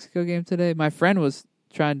the Mexico game today? My friend was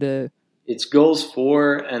trying to. It's goals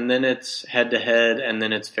for, and then it's head-to-head, and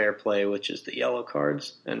then it's fair play, which is the yellow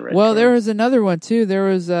cards and red cards. There was another one, too. There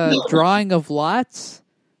was a drawing of lots,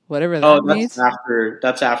 whatever that means.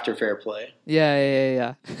 That's after fair play.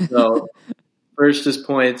 Yeah. So first is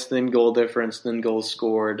points, then goal difference, then goals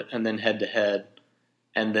scored, and then head-to-head,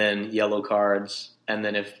 and then yellow cards. And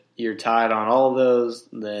then if you're tied on all of those,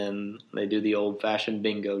 then they do the old-fashioned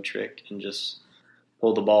bingo trick and just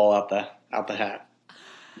pull the ball out the hat.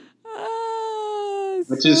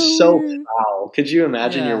 Which is so foul. Could you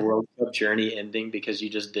imagine your World Cup journey ending because you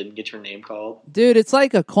just didn't get your name called? Dude, it's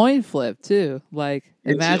like a coin flip, too. Like,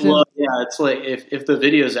 imagine. It's like if the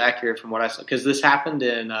video is accurate from what I saw. Because this happened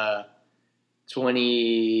in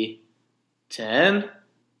 2010.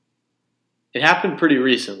 It happened pretty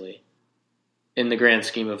recently in the grand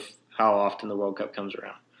scheme of how often the World Cup comes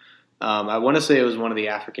around. I want to say it was one of the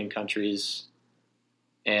African countries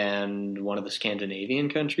and one of the Scandinavian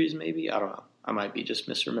countries, maybe. I don't know. I might be just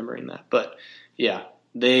misremembering that. But, yeah,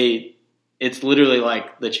 it's literally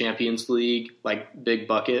like the Champions League, like big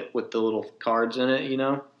bucket with the little cards in it, you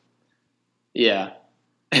know? Yeah.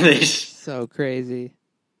 And so crazy.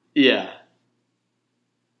 Yeah.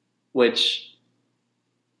 Which,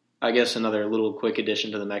 I guess another little quick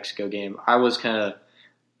addition to the Mexico game. I was kind of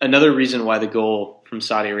 – another reason why the goal from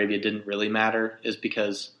Saudi Arabia didn't really matter is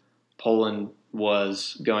because Poland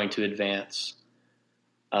was going to advance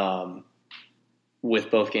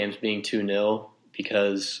with both games being 2-0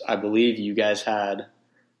 because I believe you guys had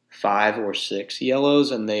 5 or 6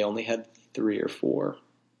 yellows and they only had 3 or 4.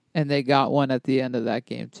 And they got one at the end of that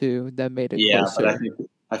game too that made it closer. But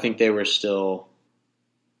I think they were still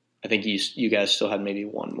 – I think you guys still had maybe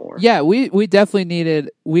one more. Yeah, we definitely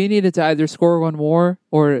needed to either score one more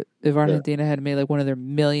or if Argentina had made like one of their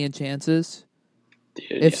million chances.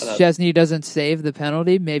 Dude, if Szczesny doesn't save the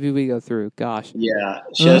penalty, maybe we go through. Gosh. Yeah,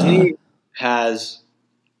 Szczesny has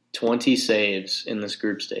 20 saves in this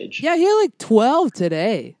group stage. Yeah, he had like 12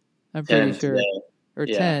 today. I'm pretty sure. Today. Or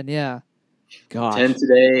 10, yeah. Gosh. 10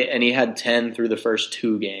 today, and he had 10 through the first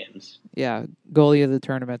 2 games. Yeah, goalie of the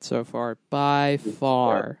tournament so far. By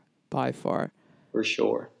far. For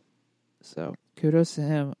sure. So, kudos to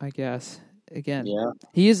him, I guess. Again, yeah.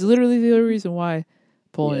 He is literally the only reason why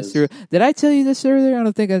Poland is through. Did I tell you this earlier? I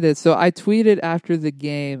don't think I did. So I tweeted after the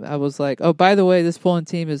game. I was like, oh, by the way, this Poland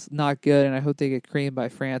team is not good, and I hope they get creamed by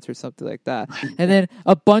France or something like that. And then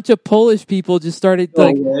a bunch of Polish people just started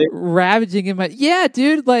ravaging in my... Yeah,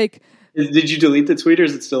 dude, like... Did you delete the tweet or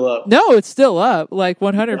is it still up? No, it's still up. Like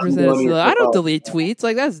 100% it's still up. I don't delete tweets.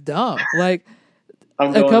 Like, that's dumb. Like,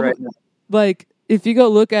 I'm going right now. Like, if you go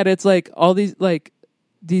look at it, it's like all these, like,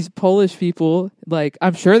 these Polish people, like,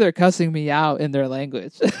 I'm sure they're cussing me out in their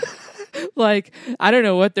language. Like, I don't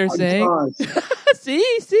know what they're saying. See?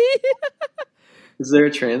 Is there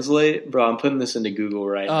a translate? Bro, I'm putting this into Google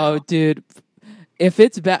right now. Oh, dude. If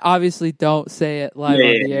it's bad, obviously don't say it live on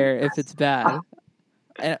the air if it's bad.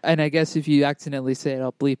 And I guess if you accidentally say it,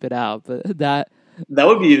 I'll bleep it out. But that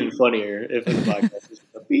would be even funnier if the podcast is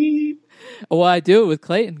a beep. Well, I do it with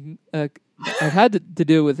Clayton. I've had to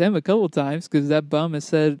do it with him a couple times because that bum has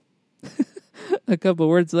said a couple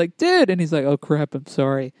words like, dude. And he's like, oh, crap, I'm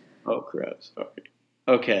sorry. Oh, crap, sorry.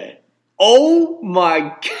 Okay. Oh, my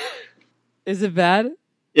God. Is it bad?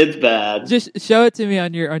 It's bad. Just show it to me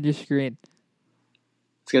on your screen.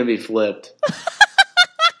 It's going to be flipped.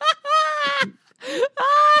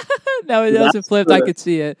 No, it wasn't flipped. I could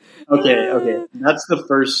see it. Okay. That's the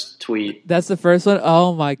first tweet. That's the first one?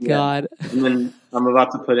 Oh, my God. And then I'm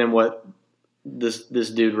about to put in what this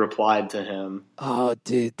dude replied to him. Oh,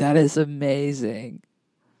 dude, that is amazing.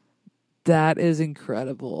 That is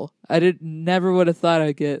incredible. I never would have thought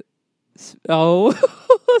I'd get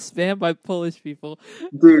spammed by Polish people.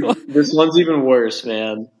 Dude, this one's even worse,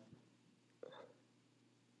 man.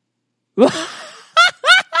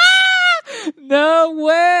 No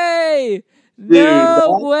way! Dude,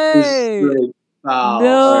 no way! Wow.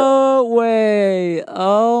 No way!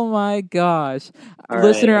 Oh my gosh! All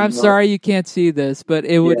Listener, right, I'm sorry you can't see this, but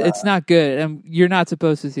it's not good. And you're not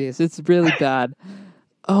supposed to see this. It's really bad.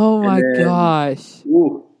 Oh And my then, gosh.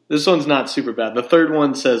 ooh, this one's not super bad. The third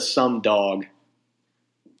one says some dog,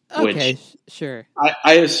 Okay, which sure.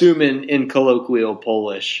 I assume in colloquial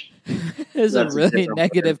Polish. There's a That's a really different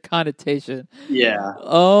negative connotation. Yeah.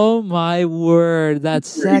 Oh my word. That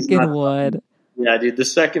Sure, he's second not- one. Yeah, dude, the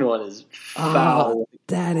second one is foul.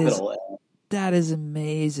 That Capital F. is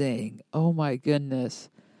amazing. Oh my goodness.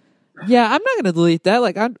 Yeah, I'm not gonna delete that.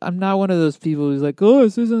 Like, I'm not one of those people who's like, oh,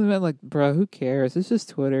 this isn't meant. Like, bro, who cares? It's just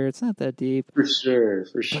Twitter. It's not that deep. For sure.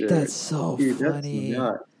 But that's so Dude, funny. That's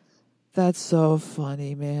nuts. That's so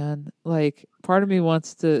funny, man. Like, part of me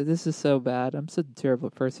wants to. This is so bad. I'm such a terrible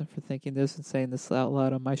person for thinking this and saying this out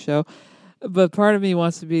loud on my show. But part of me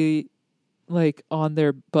wants to be like on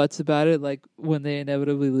their butts about it, like when they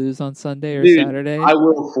inevitably lose on Sunday or Dude, Saturday. I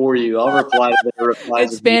will for you. I'll reply to the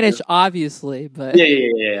replies. In Spanish, obviously, but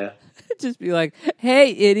Yeah. just be like,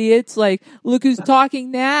 "Hey, idiots! Like, look who's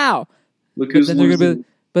talking now." Look who's losing.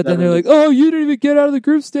 But then they're like, "Oh, you didn't even get out of the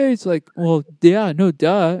group stage." Like, well, yeah, no,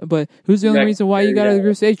 duh. But who's the only reason why you got out of the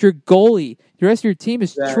group stage? Your goalie. The rest of your team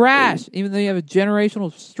is trash, even though you have a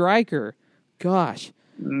generational striker. Gosh,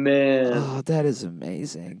 Man. Oh, that is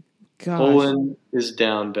amazing. Gosh. Poland is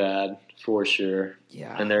down bad for sure.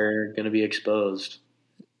 Yeah. And they're going to be exposed.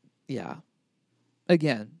 Yeah.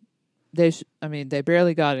 Again, they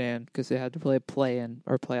barely got in because they had to play a play-in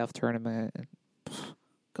or playoff tournament.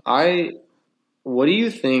 What do you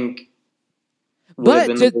think?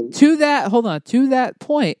 But to that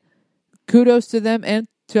point, kudos to them and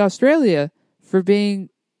to Australia for being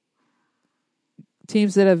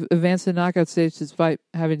teams that have advanced to the knockout stage despite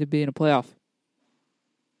having to be in a playoff.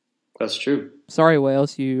 That's true. Sorry,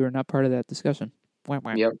 Wales, you are not part of that discussion.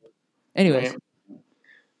 Yep. Anyways.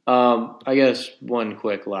 I guess one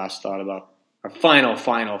quick last thought about our final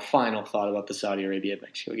thought about the Saudi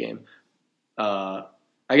Arabia-Mexico game. I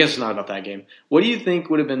guess it's not about that game. What do you think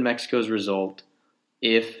would have been Mexico's result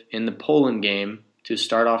if in the Poland game to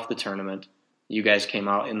start off the tournament, you guys came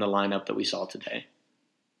out in the lineup that we saw today?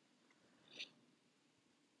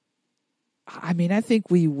 I mean, I think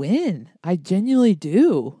we win. I genuinely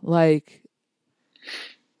do. Like,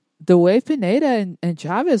 the way Pineda and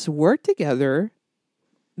Chavez worked together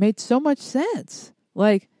made so much sense.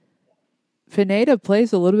 Like, Pineda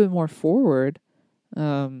plays a little bit more forward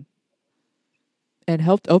and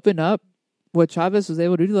helped open up what Chavez was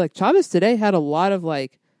able to do. Like, Chavez today had a lot of,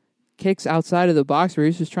 like, kicks outside of the box where he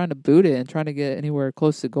was just trying to boot it and trying to get anywhere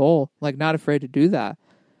close to goal. Like, not afraid to do that.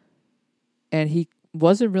 And he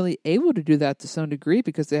wasn't really able to do that to some degree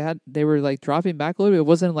because they were like dropping back a little bit. It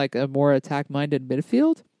wasn't like a more attack-minded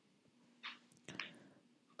midfield.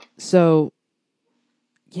 So,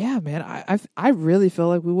 yeah, man, I really feel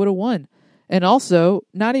like we would have won. And also,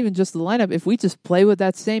 not even just the lineup, if we just play with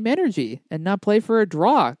that same energy and not play for a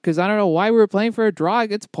draw, because I don't know why we were playing for a draw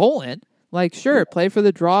against Poland. Like, sure, play for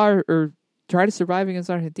the draw or try to survive against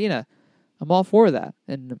Argentina. I'm all for that.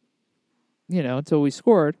 And until we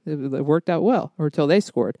scored, it worked out well, or until they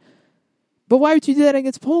scored. But why would you do that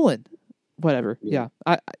against Poland? Whatever. Yeah.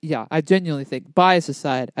 I genuinely think, bias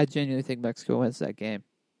aside, Mexico wins that game.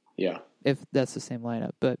 Yeah. If that's the same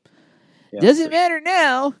lineup. But doesn't matter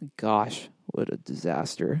now. Gosh, what a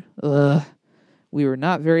disaster. Ugh. We were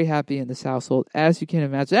not very happy in this household, as you can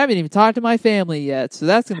imagine. I haven't even talked to my family yet, so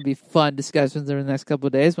that's going to be fun discussions over the next couple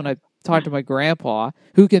of days when I talk to my grandpa,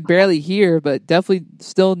 who can barely hear, but definitely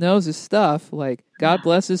still knows his stuff. Like, God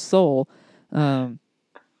bless his soul. Gosh,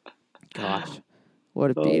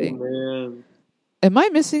 what a beating. Man. Am I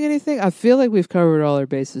missing anything? I feel like we've covered all our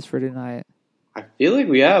bases for tonight. I feel like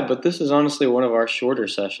we have, but this is honestly one of our shorter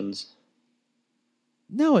sessions.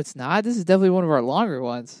 No, it's not. This is definitely one of our longer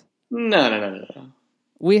ones. No.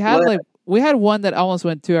 We had one that almost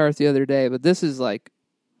went 2 hours the other day, but this is like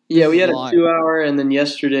we had a 2 hour, and then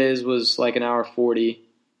yesterday's was like an hour 40.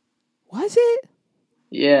 Was it?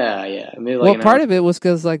 Yeah. Maybe like part of it was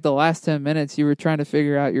because like the last 10 minutes you were trying to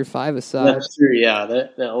figure out your 5-a-side. That's true. Yeah,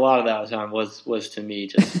 a lot of that time was to me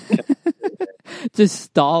just just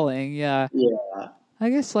stalling. Yeah. Yeah. I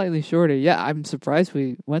guess slightly shorter. Yeah, I'm surprised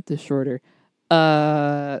we went this shorter.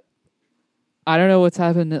 I don't know what's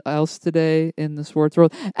happened else today in the sports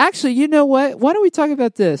world. Actually, you know what? Why don't we talk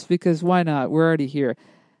about this? Because why not? We're already here.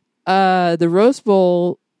 The Rose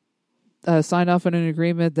Bowl signed off on an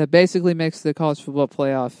agreement that basically makes the college football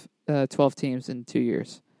playoff 12 teams in 2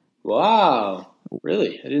 years. Wow.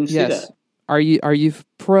 Really? I didn't see that. Are you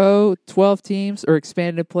pro 12 teams or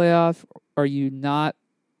expanded playoff? Are you not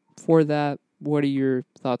for that? What are your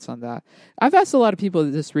thoughts on that? I've asked a lot of people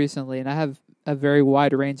this recently, and I have a very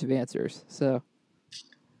wide range of answers. So,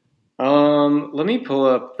 Let me pull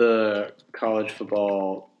up the college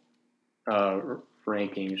football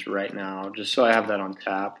rankings right now, just so I have that on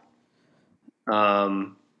tap.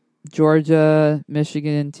 Georgia,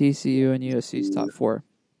 Michigan, TCU, and USC's top 4.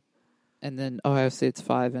 And then Ohio State's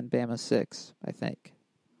 5 and Bama's 6, I think.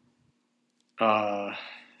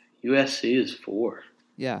 USC is 4.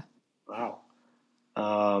 Yeah. Wow.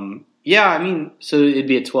 Yeah, I mean, so it'd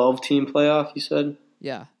be a 12-team playoff, you said?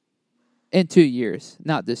 Yeah. In 2 years.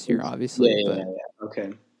 Not this year, obviously. Yeah.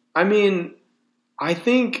 Okay. I mean, I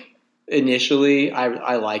think initially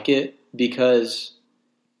I like it because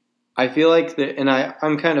I feel like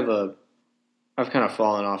I've kind of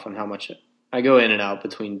fallen off on how much I go in and out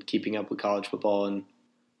between keeping up with college football and,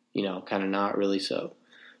 kind of not really so.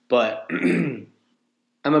 But I'm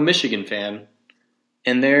a Michigan fan,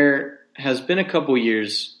 and there has been a couple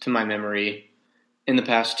years to my memory in the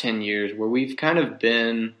past 10 years where we've kind of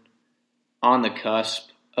been on the cusp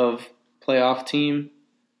of playoff team,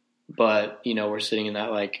 but, we're sitting in that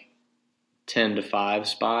 10-5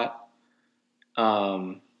 spot.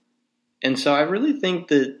 And so I really think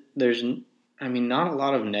that there's, not a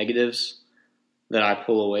lot of negatives that I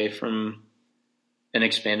pull away from an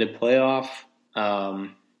expanded playoff.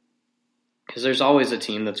 Because there's always a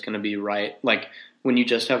team that's going to be right. Like when you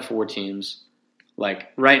just have 4 teams,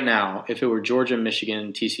 like right now, if it were Georgia,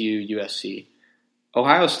 Michigan, TCU, USC,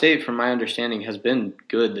 Ohio State, from my understanding, has been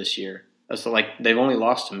good this year. So they've only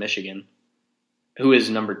lost to Michigan, who is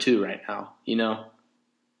number 2 right now,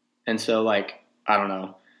 And so I don't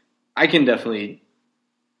know. I think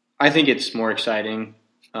it's more exciting,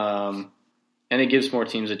 and it gives more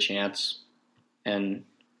teams a chance. And,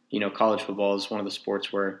 college football is one of the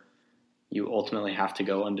sports where you ultimately have to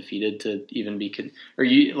go undefeated to even be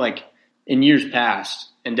in years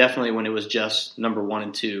past, and definitely when it was just number 1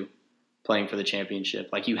 and 2 playing for the championship,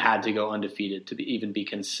 you had to go undefeated to even be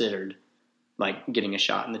considered getting a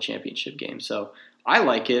shot in the championship game. So I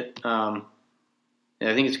like it. And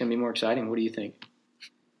I think it's going to be more exciting. What do you think?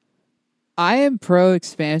 I am pro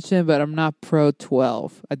expansion, but I'm not pro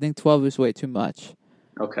 12. I think 12 is way too much.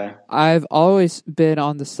 Okay. I've always been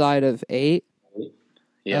on the side of 8.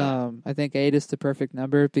 Yeah. I think 8 is the perfect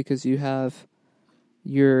number because you have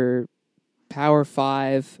your Power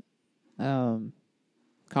 5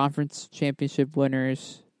 conference championship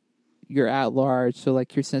winners, your at-large, so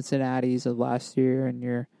your Cincinnati's of last year and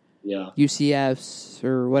your UCFs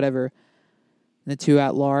or whatever, the 2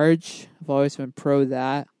 at-large. I've always been pro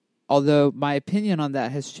that, although my opinion on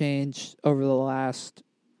that has changed over the last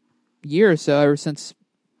year or so, ever since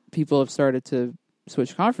people have started to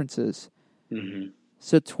switch conferences. Mm-hmm.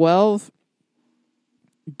 So 12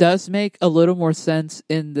 does make a little more sense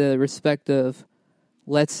in the respect of,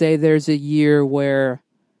 let's say there's a year where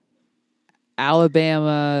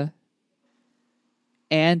Alabama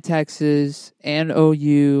and Texas and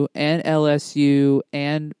OU and LSU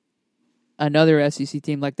and another SEC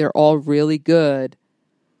team, they're all really good.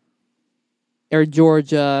 Or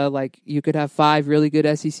Georgia, you could have 5 really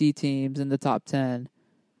good SEC teams in the top 10.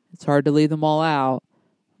 It's hard to leave them all out.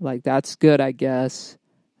 That's good, I guess,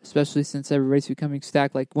 especially since everybody's becoming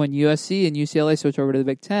stacked. When USC and UCLA switch over to the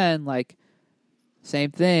Big Ten,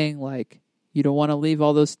 same thing. You don't want to leave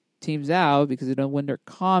all those teams out because they don't win their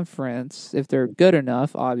conference if they're good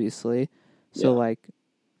enough, obviously. So, I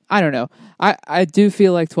don't know. I do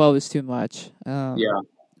feel like 12 is too much.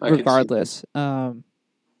 Regardless. And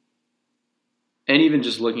even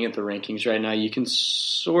just looking at the rankings right now, you can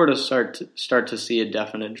sort of start to see a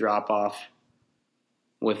definite drop off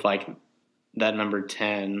with that number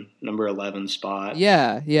 10, number 11 spot.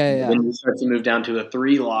 Yeah. Then you start to move down to a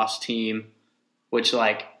 3-loss team, which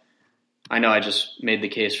I know I just made the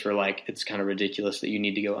case for it's kind of ridiculous that you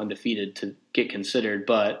need to go undefeated to get considered,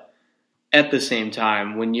 but at the same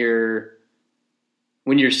time, when your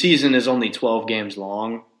season is only 12 games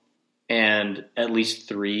long and at least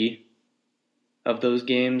 3 of those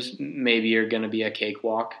games maybe are going to be a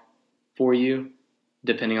cakewalk for you,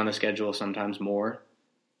 depending on the schedule, sometimes more.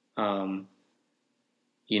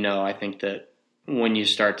 I think that when you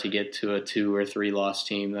start to get to a 2 or 3 loss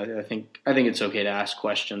team, I think it's okay to ask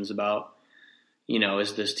questions about,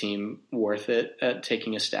 is this team worth it at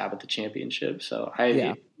taking a stab at the championship? So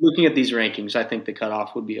looking at these rankings, I think the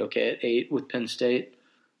cutoff would be okay at 8 with Penn State.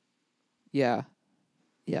 Yeah.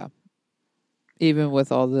 Even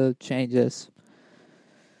with all the changes.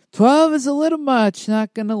 12 is a little much,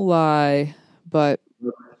 not going to lie, but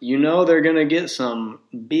they're going to get some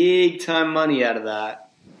big-time money out of that.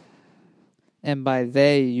 And by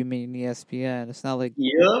they, you mean ESPN. It's not like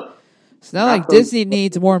Yep. It's not like Disney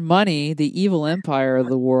needs more money, the evil empire of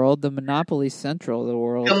the world, the monopoly central of the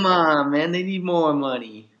world. Come on, man. They need more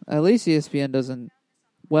money. At least ESPN doesn't.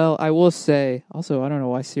 Well, I will say. Also, I don't know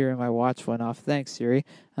why Siri my watch went off. Thanks, Siri.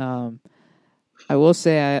 I will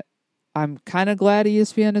say I'm kind of glad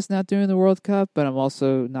ESPN is not doing the World Cup, but I'm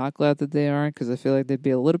also not glad that they aren't because I feel like they'd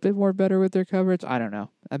be a little bit more better with their coverage. I don't know.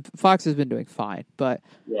 Fox has been doing fine, but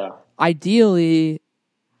ideally,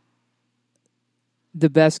 the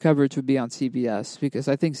best coverage would be on CBS because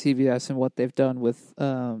I think CBS and what they've done with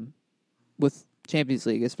Champions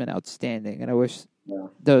League has been outstanding, and I wish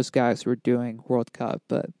those guys were doing World Cup,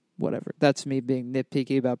 but whatever. That's me being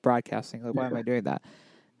nitpicky about broadcasting. Like, why am I doing that?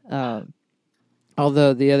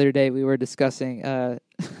 Although the other day we were discussing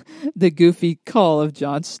the goofy call of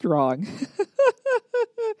John Strong.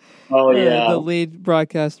 Oh, yeah. The lead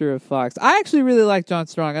broadcaster of Fox. I actually really like John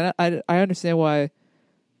Strong. I understand why.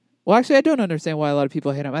 Well, actually, I don't understand why a lot of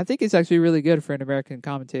people hate him. I think he's actually really good for an American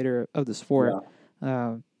commentator of the sport.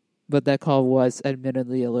 Yeah. But that call was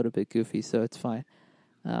admittedly a little bit goofy, so it's fine.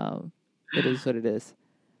 It is what it is.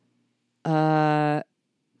 I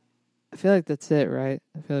feel like that's it, right?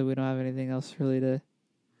 I feel like we don't have anything else really to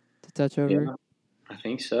touch over. Yeah, I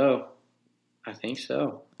think so.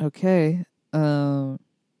 Okay. Yeah,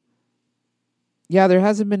 there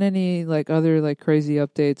hasn't been any other crazy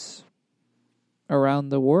updates around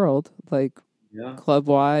the world, club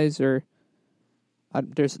wise, or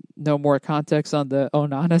there's no more context on the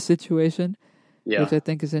Onana situation, which I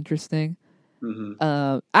think is interesting.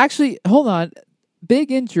 Mm-hmm. Actually, hold on,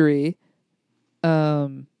 big injury.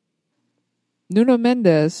 Nuno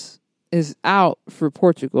Mendes is out for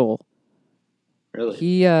Portugal. Really?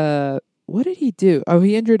 He what did he do? Oh,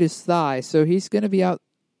 he injured his thigh, so he's going to be out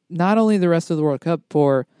not only the rest of the World Cup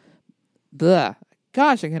for I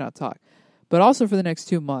cannot talk, but also for the next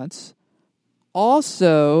 2 months.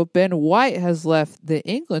 Also, Ben White has left the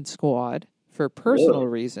England squad for personal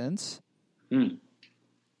reasons. Did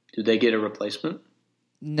they get a replacement?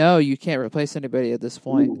 No, you can't replace anybody at this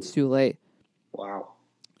point. Ooh. It's too late. Wow.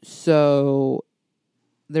 So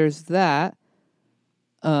there's that.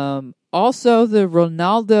 Also, the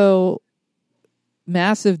Ronaldo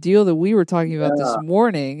massive deal that we were talking about this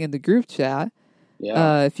morning in the group chat.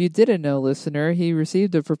 Yeah. If you didn't know, listener, he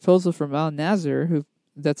received a proposal from Al Nassr,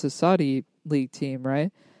 that's a Saudi league team,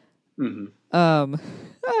 right? Mm-hmm.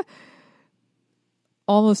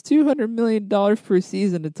 Almost $200 million per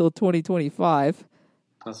season until 2025.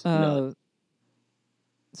 That's nuts.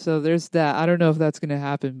 So there's that. I don't know if that's going to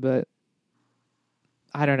happen, but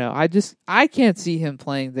I don't know. I can't see him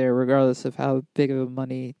playing there regardless of how big of a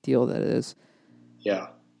money deal that is. Yeah.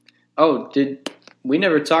 Oh, we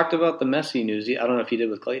never talked about the Messi news? I don't know if you did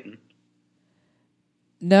with Clayton.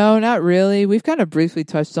 No, not really. We've kind of briefly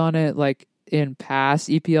touched on it, in past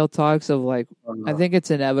EPL talks of I think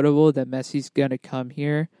it's inevitable that Messi's going to come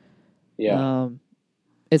here. Yeah.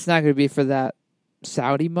 It's not going to be for that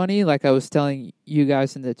Saudi money, like I was telling you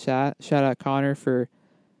guys in the chat. Shout out Connor for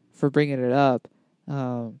bringing it up.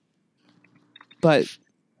 But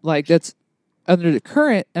that's under the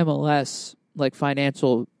current MLS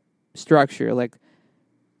financial structure.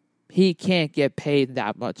 He can't get paid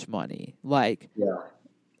that much money.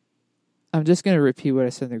 I'm just going to repeat what I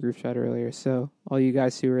said in the group chat earlier. So all you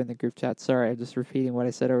guys who were in the group chat, sorry, I'm just repeating what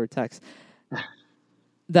I said over text.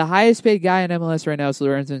 The highest paid guy in MLS right now is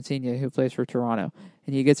Lorenzo Insigne, who plays for Toronto,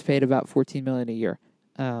 and he gets paid about $14 million a year.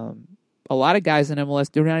 A lot of guys in MLS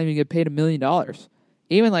do not even get paid $1 million.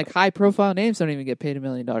 Even high-profile names don't even get paid $1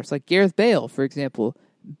 million. Like Gareth Bale, for example,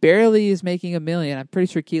 barely is making $1 million. I'm pretty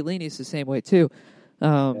sure Chiellini is the same way too,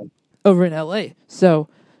 over in LA. So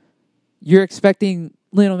you're expecting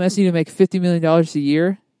Lionel Messi to make $50 million a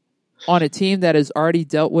year on a team that has already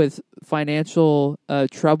dealt with financial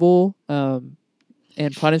trouble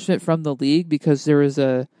and punishment from the league because there was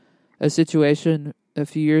a situation a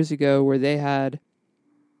few years ago where they had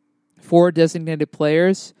 4 designated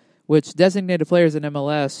players, which designated players in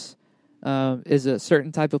MLS is a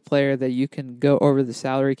certain type of player that you can go over the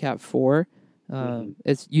salary cap for.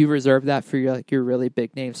 It's you reserve that for your really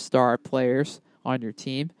big name star players on your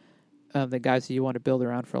team, the guys that you want to build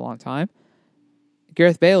around for a long time.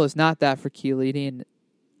 Gareth Bale is not that for Chiellini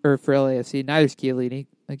or for LAFC. Neither's Chiellini.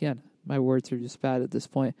 Again, my words are just bad at this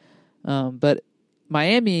point. But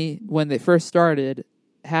Miami, when they first started,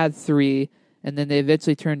 had 3, and then they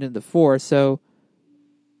eventually turned into 4. So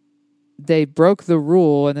they broke the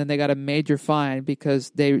rule, and then they got a major fine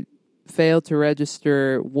because they failed to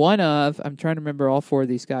register I'm trying to remember all 4 of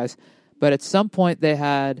these guys, but at some point they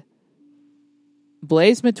had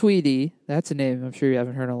Blaise Matuidi, that's a name I'm sure you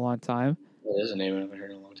haven't heard in a long time. It is a name I haven't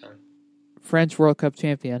heard in a long time. French World Cup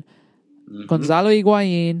champion. Gonzalo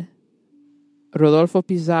Higuain, Rodolfo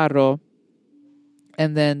Pizarro,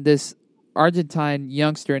 and then this Argentine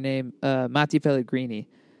youngster named Matti Pellegrini,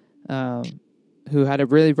 who had a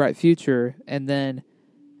really bright future, and then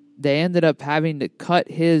they ended up having to cut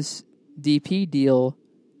his DP deal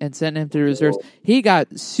and send him to the reserves. He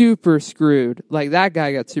got super screwed. Like, that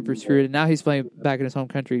guy got super screwed, and now he's playing back in his home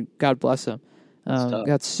country. God bless him.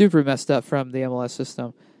 Got super messed up from the MLS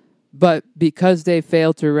system. But because they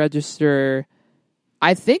failed to register,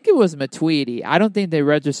 I think it was Matuidi. I don't think they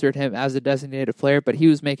registered him as a designated player, but he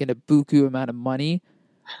was making a buku amount of money.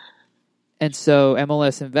 And so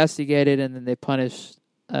MLS investigated, and then they punished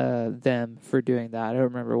them for doing that. I don't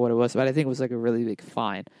remember what it was, but I think it was like a really big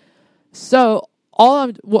fine. So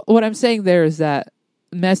what I'm saying there is that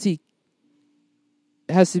Messi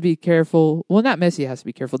has to be careful. Well, not Messi has to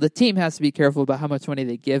be careful. The team has to be careful about how much money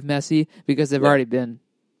they give Messi because they've already been,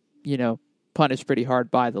 punished pretty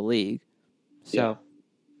hard by the league. So,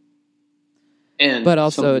 but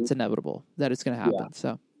also it's inevitable that it's going to happen. Yeah.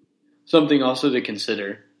 So, something also to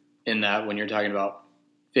consider in that when you're talking about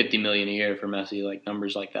 $50 million a year for Messi, like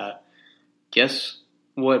numbers like that. Guess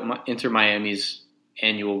what Inter Miami's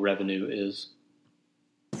annual revenue is?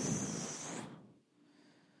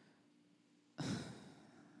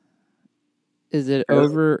 Is it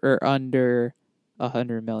over or under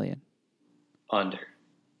 100 million? Under.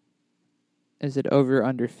 Is it over or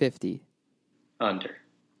under 50? Under.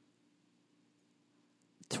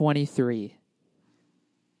 23.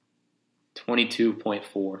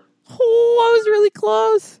 22.4. Oh, I was really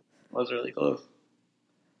close.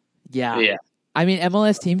 Yeah. I mean,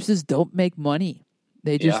 MLS teams just don't make money.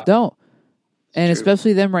 They just don't. And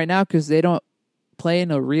especially them right now because they don't play in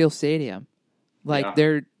a real stadium. Like,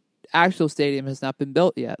 their actual stadium has not been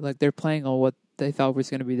built yet. Like, they're playing on what they thought was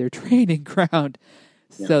going to be their training ground.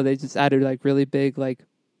 Yeah. So they just added, like, really big, like,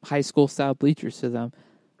 high school-style bleachers to them.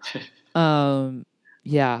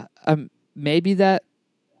 Maybe that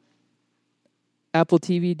Apple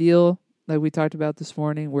TV deal like we talked about this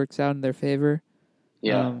morning works out in their favor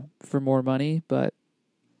for more money, but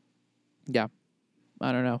I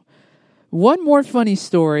don't know. One more funny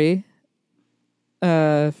story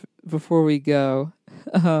before we go.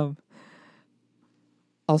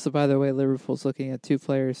 Also, by the way, Liverpool's looking at two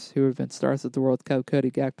players who have been stars at the World Cup, Cody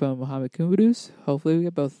Gakpo and Mohamed Kudus. Hopefully we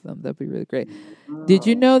get both of them. That'd be really great. Did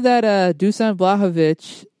you know that Dusan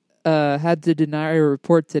Vlahovic had to deny a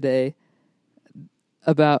report today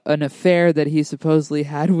about an affair that he supposedly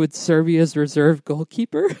had with Serbia's reserve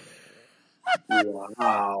goalkeeper?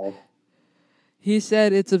 Wow. He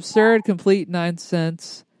said it's absurd, complete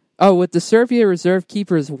nonsense. Oh, with the Serbia reserve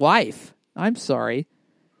keeper's wife. I'm sorry.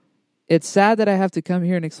 It's sad that I have to come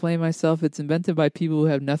here and explain myself. It's invented by people who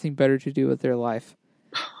have nothing better to do with their life.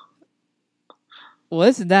 Well,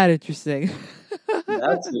 isn't that interesting?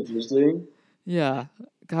 That's interesting. Yeah.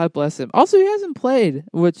 God bless him. Also, he hasn't played,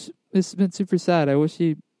 which has been super sad. I wish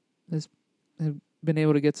he has been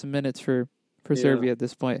able to get some minutes for Serbia at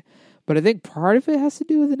this point. But I think part of it has to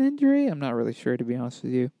do with an injury. I'm not really sure, to be honest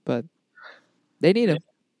with you. But they need him.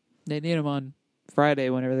 They need him on Friday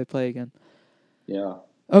whenever they play again. Yeah.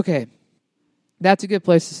 Okay. That's a good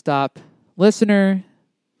place to stop. Listener,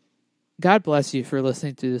 God bless you for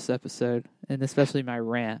listening to this episode, and especially my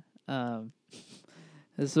rant.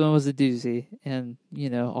 This one was a doozy, and,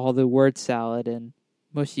 all the word salad and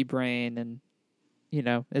mushy brain, and,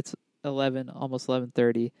 it's 11, almost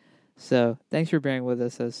 11:30. So thanks for bearing with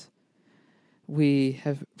us as we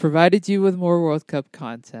have provided you with more World Cup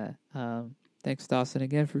content. Thanks, Dawson,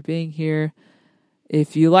 again for being here.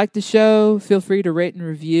 If you like the show, feel free to rate and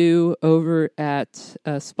review over at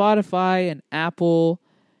Spotify and Apple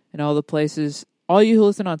and all the places. All you who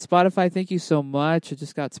listen on Spotify, thank you so much. I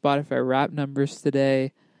just got Spotify Wrap numbers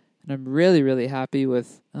today, and I'm really, really happy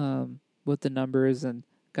with the numbers, and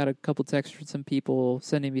got a couple texts from some people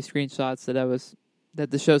sending me screenshots that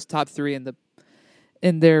the show's top 3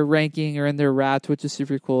 in their ranking or in their Wrapped, which is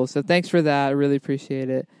super cool. So thanks for that. I really appreciate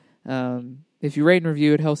it. If you rate and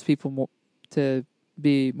review, it helps people more to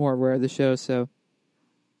be more aware of the show. So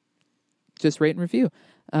just rate and review.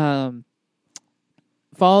 Follow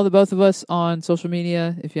the both of us on social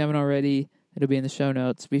media if you haven't already. It'll be in the show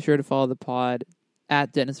notes. Be sure to follow the pod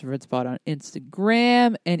at Dennis and Friends Pod on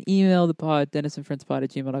Instagram, and email the pod,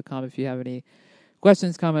 DennisandFriendsPod@gmail.com, if you have any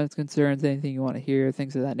questions, comments, concerns, anything you want to hear,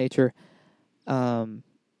 things of that nature.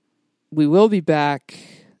 We will be back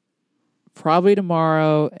probably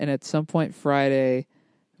tomorrow and at some point Friday,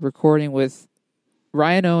 recording with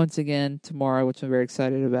Ryan Owens again tomorrow, which I'm very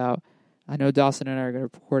excited about. I know Dawson and I are going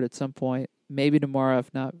to record at some point, maybe tomorrow,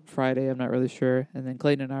 if not Friday, I'm not really sure. And then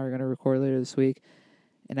Clayton and I are going to record later this week.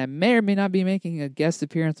 And I may or may not be making a guest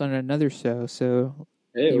appearance on another show, so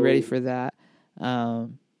be ready for that.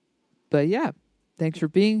 But yeah, thanks for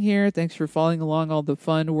being here. Thanks for following along all the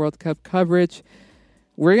fun World Cup coverage.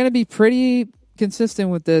 We're going to be pretty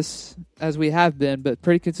consistent with this as we have been, but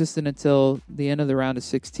pretty consistent until the end of the round of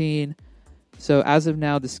 16. So as of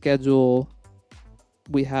now, the schedule,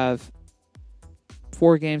 we have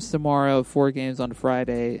 4 games tomorrow, 4 games on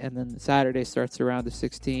Friday, and then Saturday starts the round of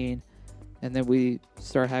 16. And then we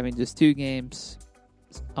start having just 2 games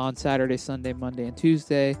on Saturday, Sunday, Monday, and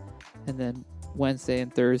Tuesday. And then Wednesday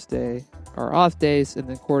and Thursday are off days. And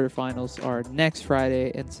then quarterfinals are next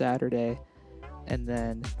Friday and Saturday. And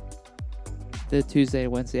then the Tuesday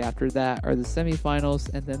and Wednesday after that are the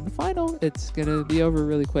semifinals. And then the final, it's going to be over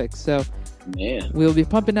really quick. So we'll be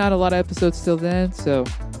pumping out a lot of episodes till then. So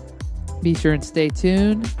be sure and stay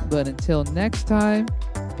tuned. But until next time,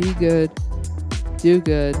 be good. Do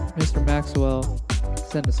good. Mr. Maxwell,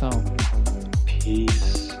 send us home. Peace.